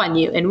give up on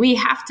you. And we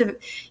have to,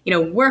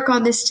 work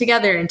on this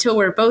together until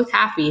we're both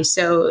happy.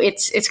 So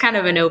it's kind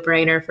of a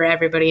no-brainer for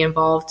everybody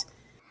involved.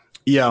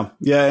 Yeah.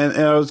 And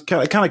I was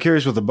kind of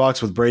curious with the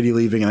Bucs, with Brady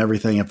leaving and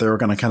everything, if they were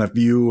going to kind of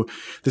view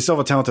 – they still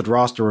have a talented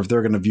roster, if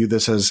they're going to view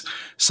this as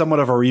somewhat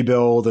of a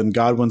rebuild, and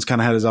Godwin's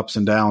kind of had his ups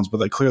and downs,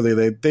 but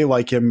clearly they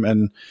like him,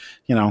 and,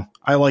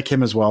 I like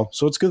him as well.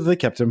 So it's good that they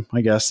kept him,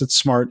 I guess. It's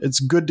smart. It's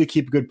good to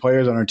keep good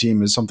players on our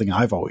team is something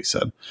I've always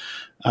said.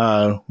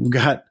 We've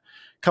got a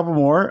couple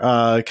more.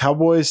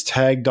 Cowboys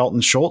tag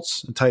Dalton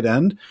Schultz, tight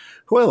end,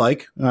 who I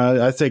like.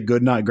 I'd say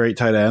good, not great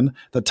tight end.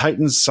 The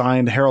Titans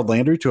signed Harold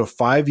Landry to a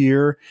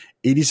 5-year,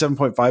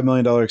 $87.5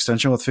 million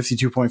extension with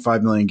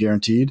 $52.5 million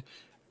guaranteed.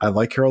 I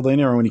like Harold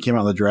Landry. When he came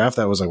out in the draft,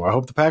 I was like, well, I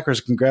hope the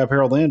Packers can grab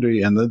Harold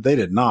Landry, and they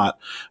did not.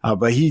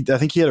 But I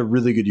think he had a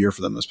really good year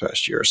for them this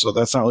past year, so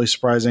that's not really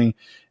surprising.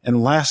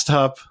 And last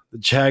up, the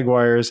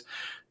Jaguars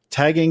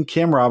tagging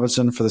Cam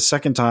Robinson for the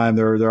second time,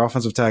 their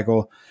offensive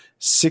tackle,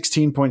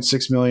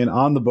 $16.6 million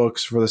on the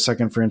books for the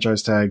second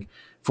franchise tag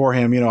for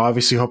him.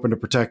 Obviously hoping to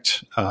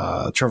protect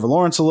Trevor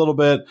Lawrence a little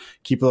bit,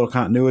 keep a little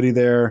continuity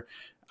there.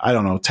 I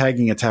don't know,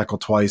 tagging a tackle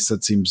twice,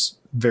 that seems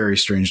very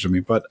strange to me.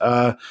 But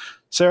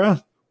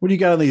Sarah, what do you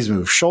got on these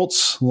moves?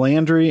 Schultz,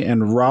 Landry,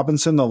 and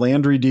Robinson, the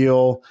Landry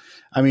deal.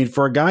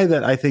 For a guy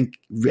that I think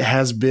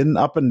has been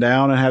up and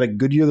down and had a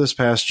good year this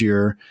past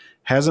year,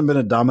 hasn't been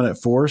a dominant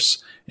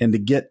force, and to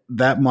get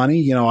that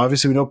money,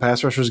 obviously we know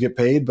pass rushers get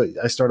paid, but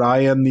I start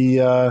eyeing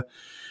the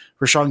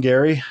Rashawn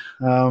Gary,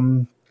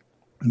 in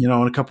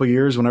a couple of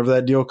years, whenever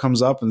that deal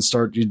comes up, and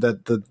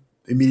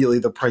immediately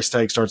the price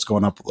tag starts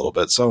going up a little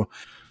bit. So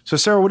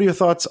Sarah, what are your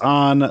thoughts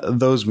on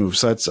those moves?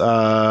 So that's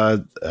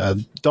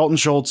Dalton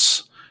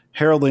Schultz,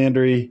 Harold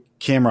Landry,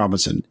 Cam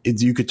Robinson.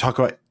 You could talk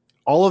about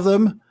all of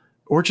them,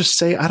 or just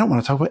say, I don't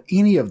want to talk about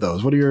any of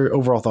those. What are your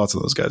overall thoughts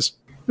on those guys?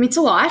 It's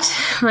a lot.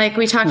 Like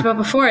we talked about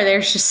before,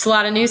 there's just a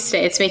lot of news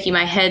today. It's making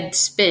my head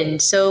spin.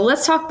 So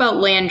let's talk about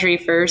Landry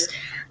first.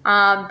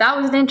 That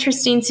was an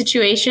interesting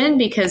situation,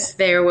 because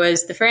there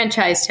was the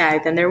franchise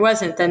tag, then there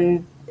wasn't,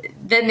 then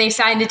they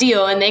signed a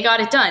deal and they got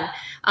it done.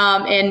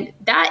 And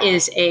that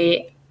is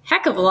a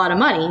heck of a lot of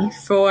money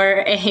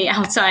for a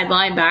outside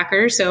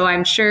linebacker. So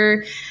I'm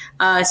sure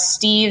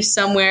Steve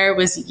somewhere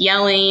was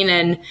yelling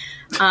and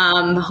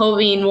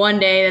hoping one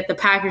day that the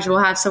Packers will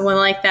have someone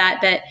like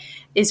that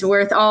is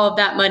worth all of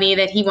that money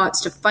that he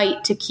wants to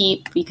fight to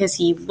keep, because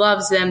he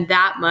loves them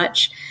that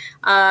much.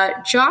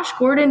 Josh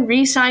Gordon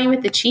re-signing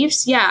with the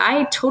Chiefs. Yeah,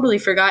 I totally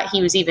forgot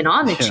he was even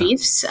on the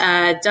Chiefs.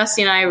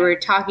 Dusty and I were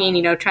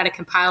talking, trying to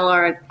compile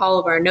all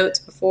of our notes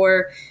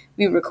before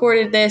we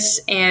recorded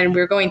this, and we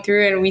were going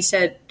through it, and we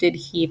said, did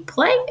he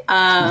play?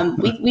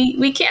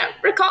 We can't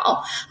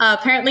recall.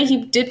 Apparently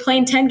he did play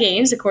in 10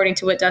 games, according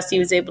to what Dusty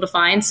was able to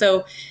find.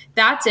 So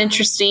that's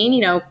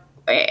interesting.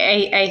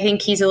 I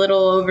think he's a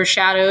little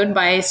overshadowed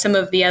by some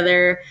of the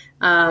other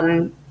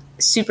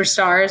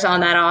superstars on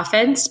that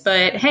offense,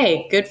 but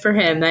hey, good for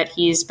him that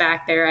he's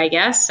back there, I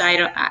guess. I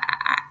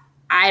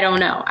don't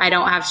know. I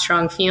don't have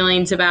strong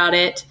feelings about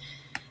it.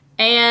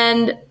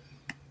 And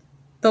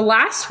the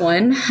last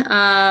one,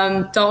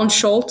 Dalton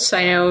Schultz,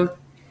 I know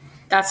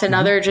that's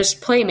another just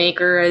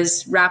playmaker,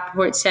 as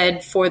Rappaport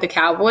said, for the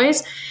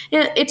Cowboys.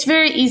 It's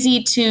very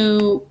easy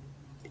to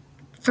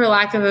for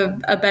lack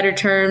of a better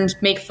terms,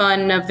 make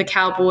fun of the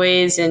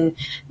Cowboys. And,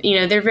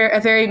 they're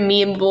a very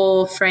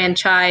memeable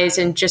franchise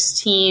and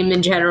just team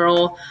in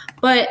general.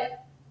 But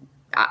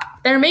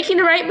they're making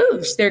the right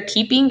moves. They're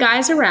keeping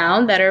guys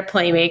around that are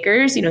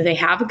playmakers. They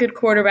have a good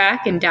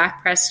quarterback in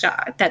Dak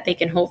Prescott that they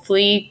can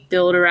hopefully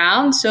build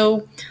around.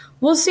 So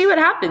we'll see what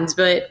happens.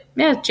 But,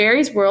 yeah,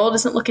 Jerry's world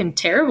isn't looking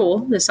terrible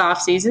this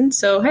offseason.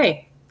 So,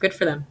 hey, good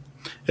for them.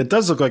 It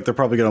does look like they're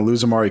probably going to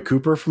lose Amari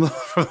Cooper from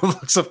the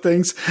looks of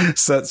things.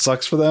 So that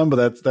sucks for them,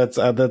 but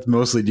that's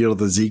mostly due to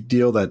the Zeke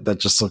deal that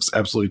just looks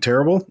absolutely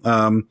terrible.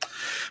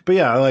 But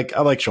yeah, I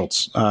like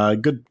Schultz.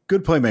 Good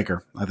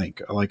playmaker. I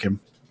think I like him.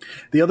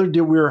 The other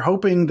deal, we were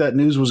hoping that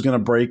news was going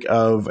to break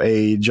of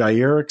a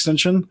Jaire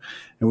extension,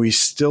 and we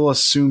still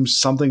assume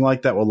something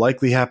like that will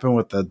likely happen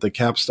with the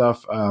cap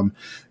stuff.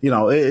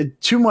 There's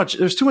too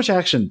much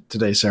action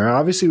today, Sarah.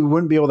 Obviously, we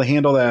wouldn't be able to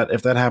handle that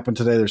if that happened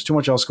today. There's too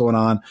much else going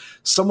on.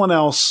 Someone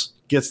else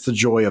gets the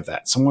joy of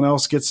that. Someone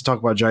else gets to talk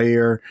about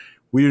Jaire.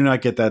 We do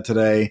not get that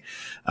today.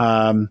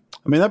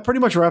 That pretty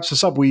much wraps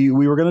us up. We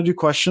were going to do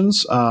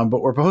questions,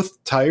 but we're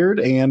both tired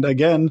and,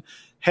 again,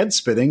 head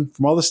spinning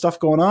from all this stuff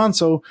going on.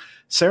 So,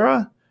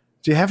 Sarah,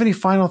 do you have any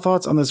final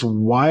thoughts on this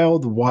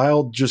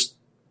wild, just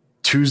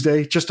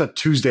Tuesday, just a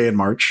Tuesday in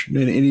March?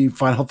 Any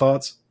final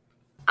thoughts?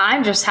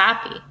 I'm just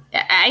happy.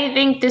 I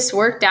think this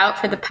worked out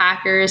for the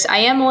Packers. I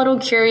am a little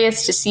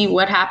curious to see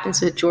what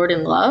happens with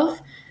Jordan Love.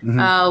 Mm-hmm.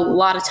 A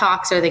lot of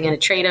talks. Are they going to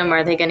trade him?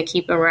 Are they going to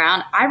keep him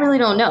around? I really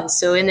don't know.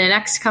 So in the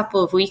next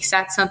couple of weeks,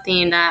 that's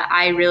something that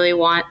I really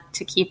want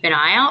to keep an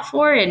eye out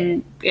for,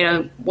 and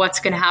what's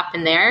going to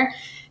happen there.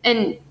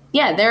 And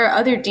yeah, there are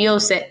other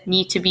deals that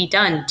need to be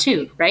done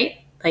too, right?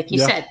 Like you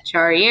said,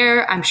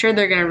 Jaire, I'm sure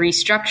they're going to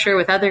restructure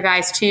with other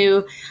guys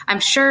too. I'm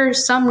sure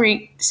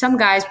some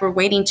guys were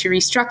waiting to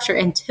restructure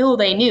until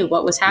they knew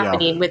what was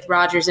happening with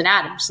Rodgers and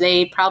Adams.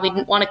 They probably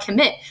didn't want to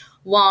commit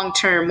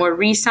long-term or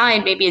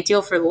re-sign maybe a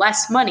deal for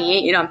less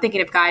money. I'm thinking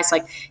of guys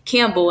like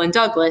Campbell and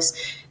Douglas.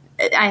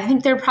 I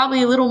think they're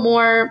probably a little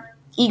more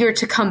eager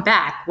to come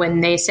back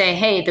when they say,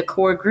 hey, the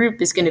core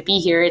group is going to be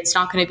here. It's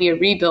not going to be a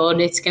rebuild.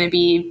 It's going to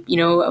be,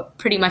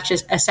 pretty much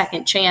a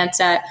second chance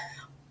at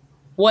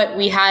what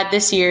we had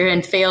this year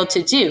and failed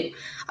to do.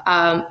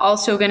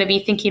 Also going to be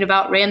thinking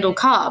about Randall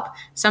Cobb.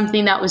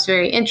 Something that was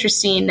very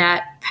interesting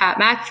that Pat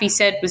McAfee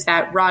said was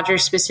that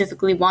Rodgers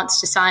specifically wants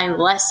to sign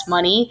less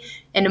money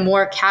in a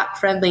more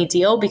cap-friendly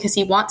deal because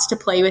he wants to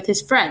play with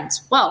his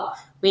friends. Well,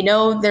 we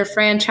know they're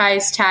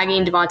franchise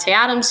tagging Devontae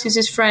Adams, who's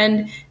his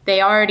friend.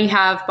 They already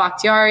have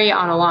Bakhtiari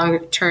on a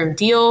longer-term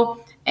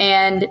deal,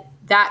 and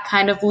that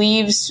kind of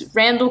leaves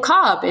Randall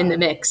Cobb in the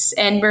mix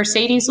and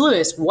Mercedes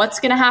Lewis.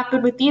 What's going to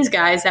happen with these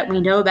guys that we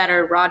know that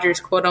are Rodgers'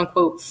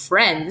 quote-unquote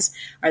friends?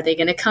 Are they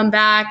going to come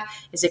back?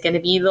 Is it going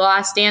to be the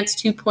Last Dance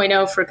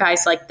 2.0 for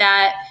guys like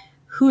that?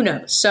 Who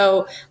knows?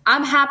 So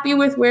I'm happy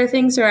with where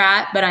things are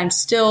at, but I'm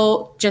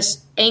still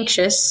just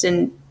anxious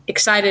and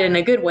excited in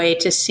a good way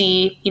to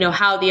see,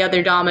 how the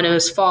other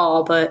dominoes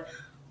fall. But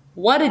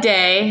what a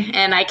day.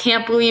 And I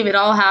can't believe it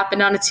all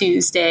happened on a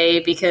Tuesday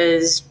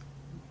because,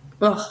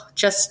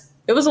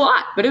 it was a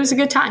lot, but it was a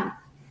good time.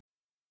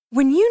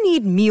 When you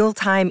need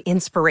mealtime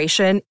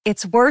inspiration,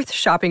 it's worth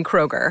shopping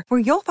Kroger, where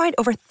you'll find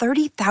over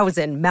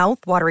 30,000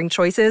 mouth-watering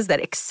choices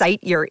that excite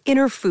your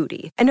inner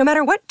foodie. And no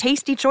matter what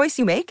tasty choice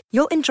you make,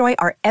 you'll enjoy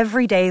our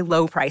everyday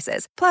low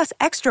prices, plus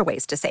extra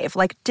ways to save,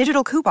 like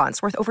digital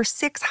coupons worth over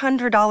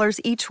 $600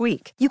 each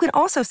week. You can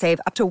also save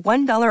up to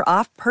 $1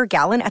 off per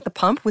gallon at the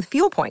pump with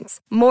fuel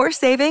points. More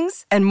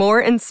savings and more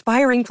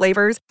inspiring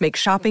flavors make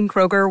shopping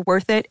Kroger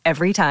worth it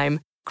every time.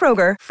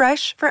 Kroger,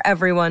 fresh for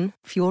everyone.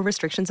 Fuel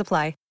restrictions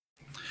apply.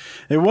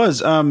 It was.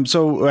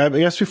 So I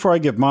guess before I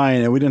give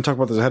mine, and we didn't talk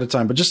about this ahead of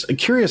time, but just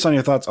curious on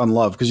your thoughts on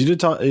Love, because you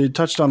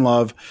touched on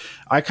Love.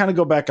 I kind of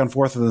go back and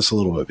forth on this a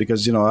little bit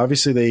because,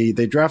 obviously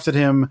they drafted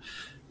him.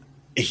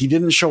 He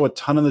didn't show a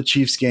ton in the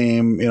Chiefs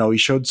game. He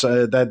showed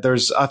that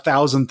there's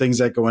 1,000 things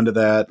that go into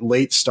that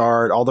late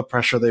start, all the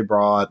pressure they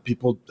brought.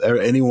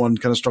 Anyone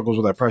kind of struggles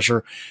with that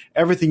pressure.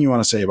 Everything you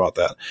want to say about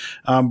that.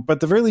 But at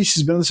the very least,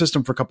 he's been in the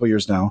system for a couple of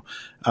years now.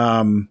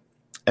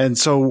 And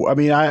so,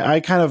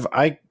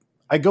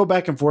 I go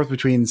back and forth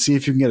between see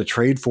if you can get a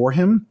trade for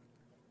him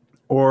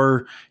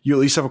or you at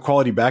least have a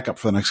quality backup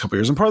for the next couple of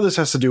years. And part of this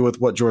has to do with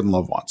what Jordan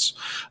Love wants.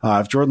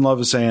 If Jordan Love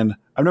is saying,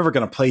 I'm never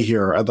going to play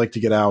here, I'd like to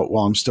get out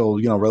while I'm still,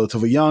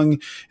 relatively young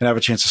and have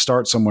a chance to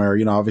start somewhere,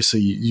 obviously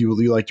you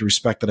like to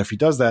respect that if he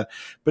does that.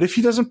 But if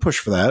he doesn't push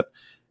for that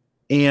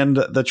and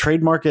the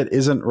trade market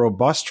isn't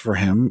robust for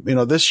him,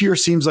 this year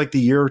seems like the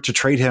year to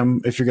trade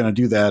him if you're going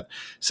to do that,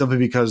 simply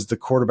because the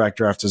quarterback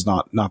draft is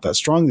not that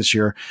strong this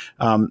year.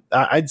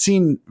 I'd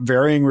seen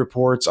varying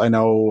reports. I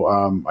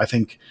know, I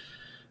think,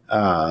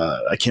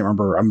 I can't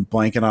remember. I'm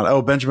blanking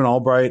on. Benjamin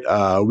Albright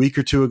a week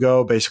or two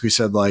ago basically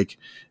said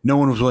no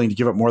one was willing to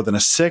give up more than a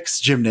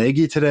sixth. Jim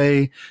Nagy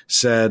today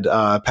said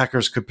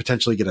Packers could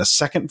potentially get a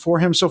second for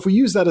him. So if we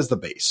use that as the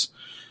base,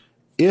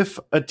 if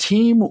a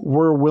team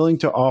were willing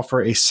to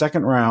offer a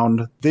second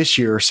round this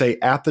year, say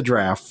at the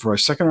draft for a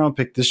second round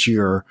pick this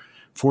year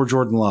for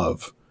Jordan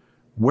Love,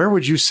 Where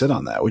would you sit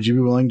on that? Would you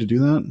be willing to do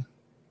that?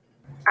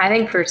 I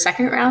think for a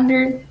second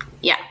rounder,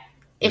 yeah.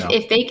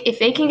 If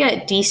they can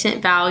get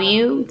decent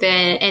value,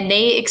 then and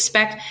they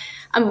expect,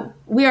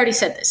 we already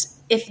said this.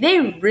 If they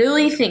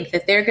really think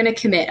that they're going to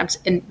commit,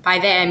 and by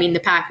they I mean the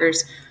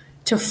Packers,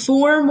 to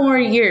 4 more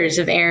years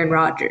of Aaron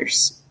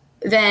Rodgers,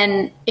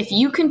 then if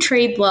you can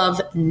trade Love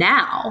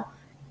now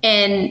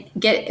and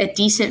get a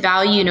decent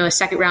value, a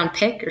second round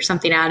pick or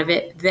something out of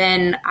it,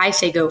 then I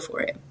say go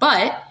for it.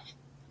 But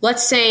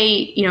let's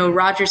say,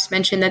 Rodgers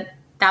mentioned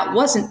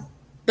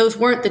those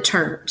weren't the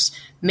terms.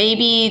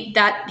 Maybe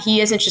that he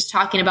isn't just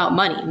talking about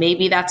money.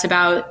 Maybe that's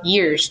about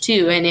years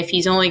too. And if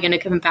he's only going to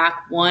come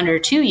back 1 or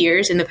 2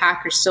 years and the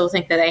Packers still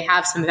think that they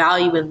have some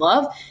value in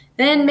Love,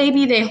 then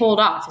maybe they hold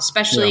off,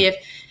 especially if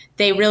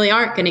they really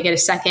aren't going to get a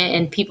second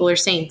and people are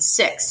saying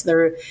 6.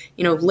 They're,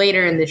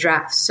 later in the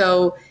draft.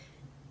 So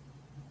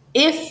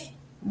if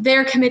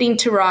they're committing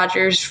to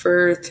Rodgers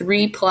for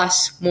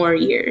 3+ more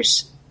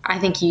years, I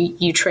think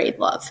you trade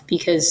Love,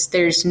 because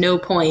there's no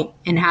point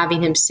in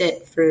having him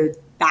sit for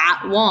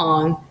that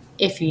long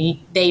if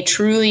they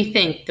truly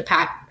think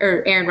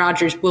Aaron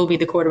Rodgers will be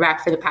the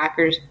quarterback for the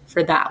Packers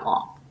for that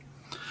long.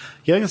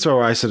 Yeah, I think that's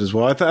where I sit as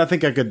well. I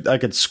think I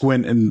could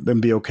squint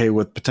and be okay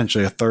with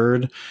potentially a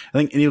third. I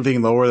think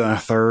anything lower than a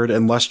third,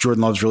 unless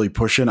Jordan Love's really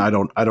pushing, I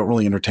don't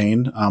really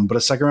entertain. But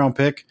a second round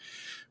pick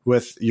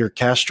with your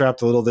cash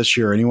strapped a little this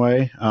year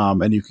anyway,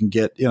 and you can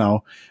get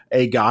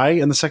a guy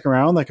in the second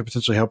round that could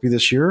potentially help you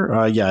this year.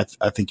 I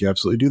think you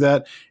absolutely do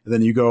that. And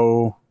then you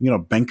go,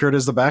 Benkert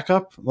as the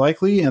backup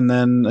likely, and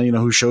then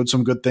who showed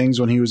some good things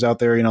when he was out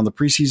there, in the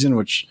preseason,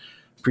 which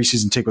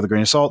preseason take with a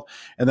grain of salt,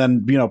 and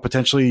then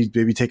potentially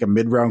maybe take a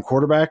mid-round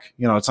quarterback.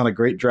 It's not a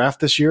great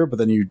draft this year, but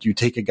then you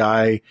take a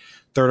guy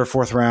 3rd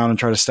or 4th round and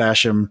try to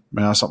stash him,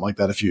 something like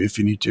that if you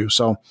need to.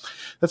 So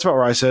that's about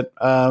where I sit.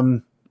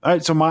 All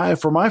right, so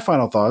for my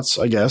final thoughts,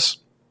 I guess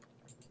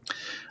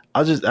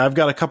I've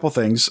got a couple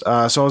things.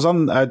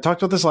 So I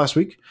talked about this last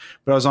week,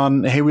 but I was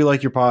on Hey We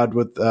Like Your Pod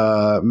with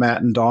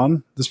Matt and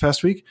Dawn this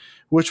past week,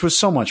 which was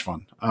so much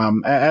fun.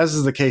 As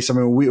is the case,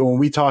 when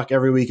we talk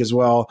every week as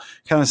well,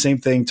 kind of the same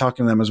thing,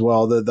 talking to them as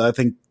well. I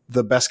think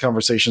the best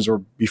conversations were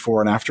before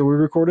and after we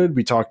recorded.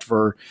 We talked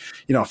for,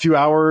 a few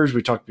hours.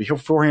 We talked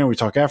beforehand. We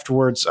talked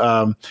afterwards.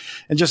 And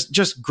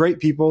just great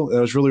people.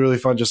 It was really, really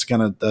fun just to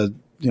kind of,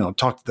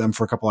 talk to them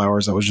for a couple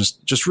hours. That was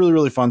just really,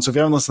 really fun. So if you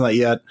haven't listened to that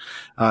yet,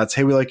 it's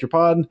Hey We Like Your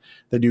Pod.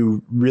 They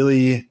do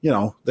really,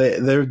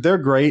 they're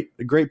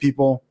great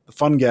people,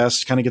 fun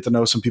guests, kind of get to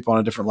know some people on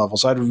a different level.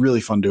 So I had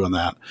really fun doing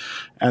that.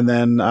 And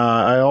then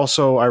I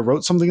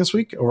wrote something this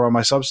week over on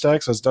my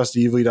Substack. So it's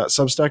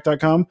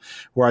dustyevely.substack.com,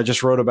 where I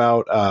just wrote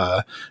about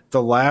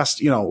the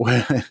last,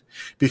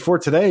 before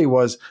today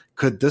was,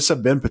 could this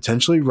have been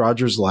potentially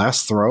Rodgers'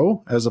 last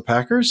throw as a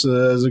Packers,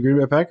 as a Green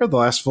Bay Packer? The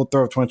last full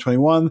throw of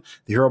 2021,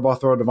 the hero ball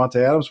throw of Davante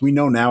Adams. We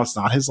know now it's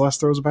not his last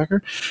throw as a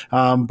Packer.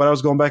 But I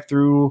was going back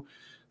through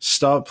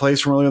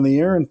plays from earlier in the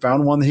year and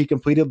found one that he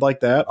completed like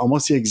that,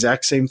 almost the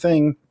exact same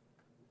thing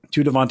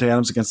to Davante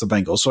Adams against the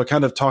Bengals. So I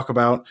kind of talk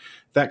about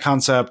that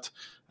concept,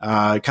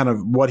 kind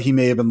of what he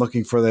may have been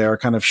looking for there,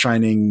 kind of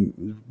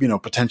shining,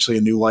 potentially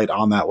a new light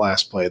on that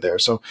last play there.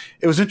 So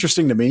it was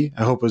interesting to me.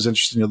 I hope it was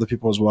interesting to other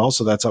people as well.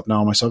 So that's up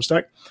now on my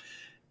Substack.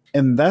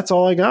 And that's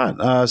all I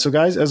got. So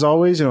guys, as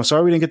always,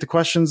 sorry we didn't get the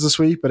questions this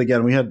week, but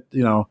again, we had,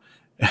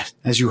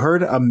 as you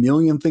heard, a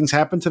million things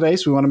happen today.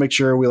 So we want to make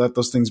sure we let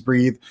those things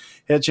breathe.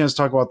 Had a chance to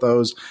talk about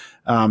those.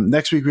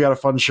 Next week, we got a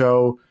fun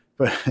show,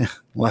 but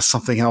unless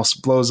something else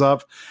blows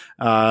up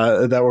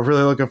that we're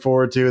really looking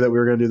forward to that we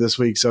were going to do this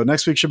week. So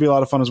next week should be a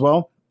lot of fun as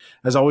well.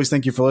 As always,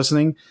 thank you for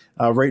listening.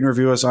 Rate and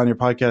review us on your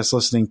podcast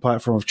listening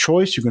platform of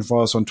choice. You can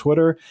follow us on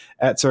Twitter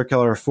at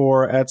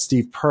SarahKeller4, at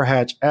Steve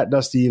Perhatch, at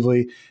Dusty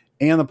Evely,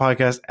 and the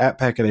podcast at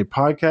Packaday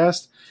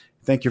Podcast.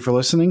 Thank you for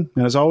listening.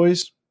 And as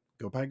always,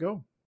 go Pack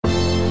Go.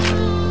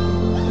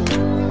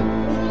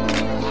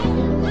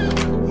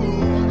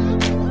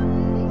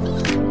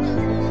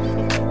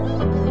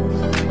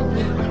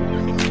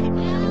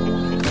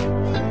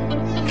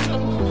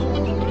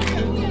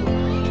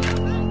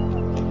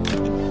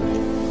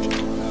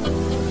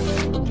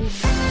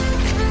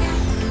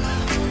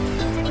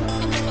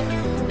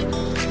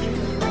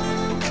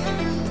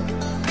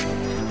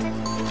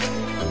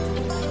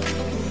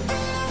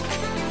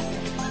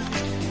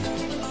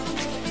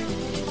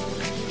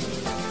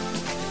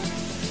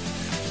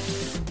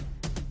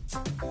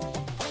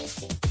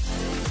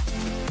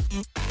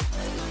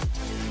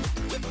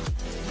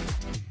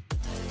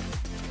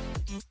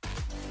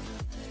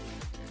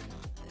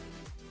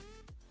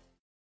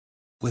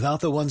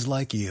 Without the ones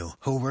like you,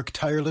 who work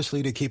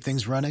tirelessly to keep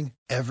things running,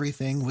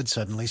 everything would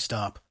suddenly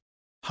stop.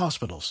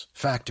 Hospitals,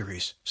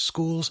 factories,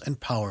 schools, and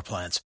power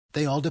plants,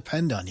 they all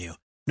depend on you.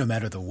 No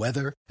matter the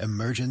weather,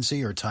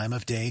 emergency, or time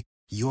of day,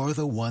 you're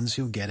the ones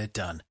who get it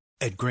done.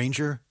 At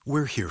Grainger,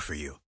 we're here for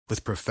you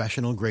with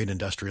professional-grade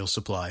industrial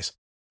supplies.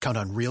 Count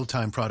on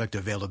real-time product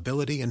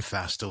availability and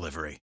fast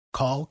delivery.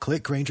 Call,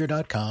 click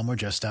Grainger.com, or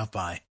just stop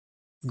by.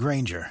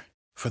 Grainger,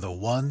 for the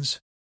ones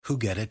who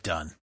get it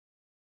done.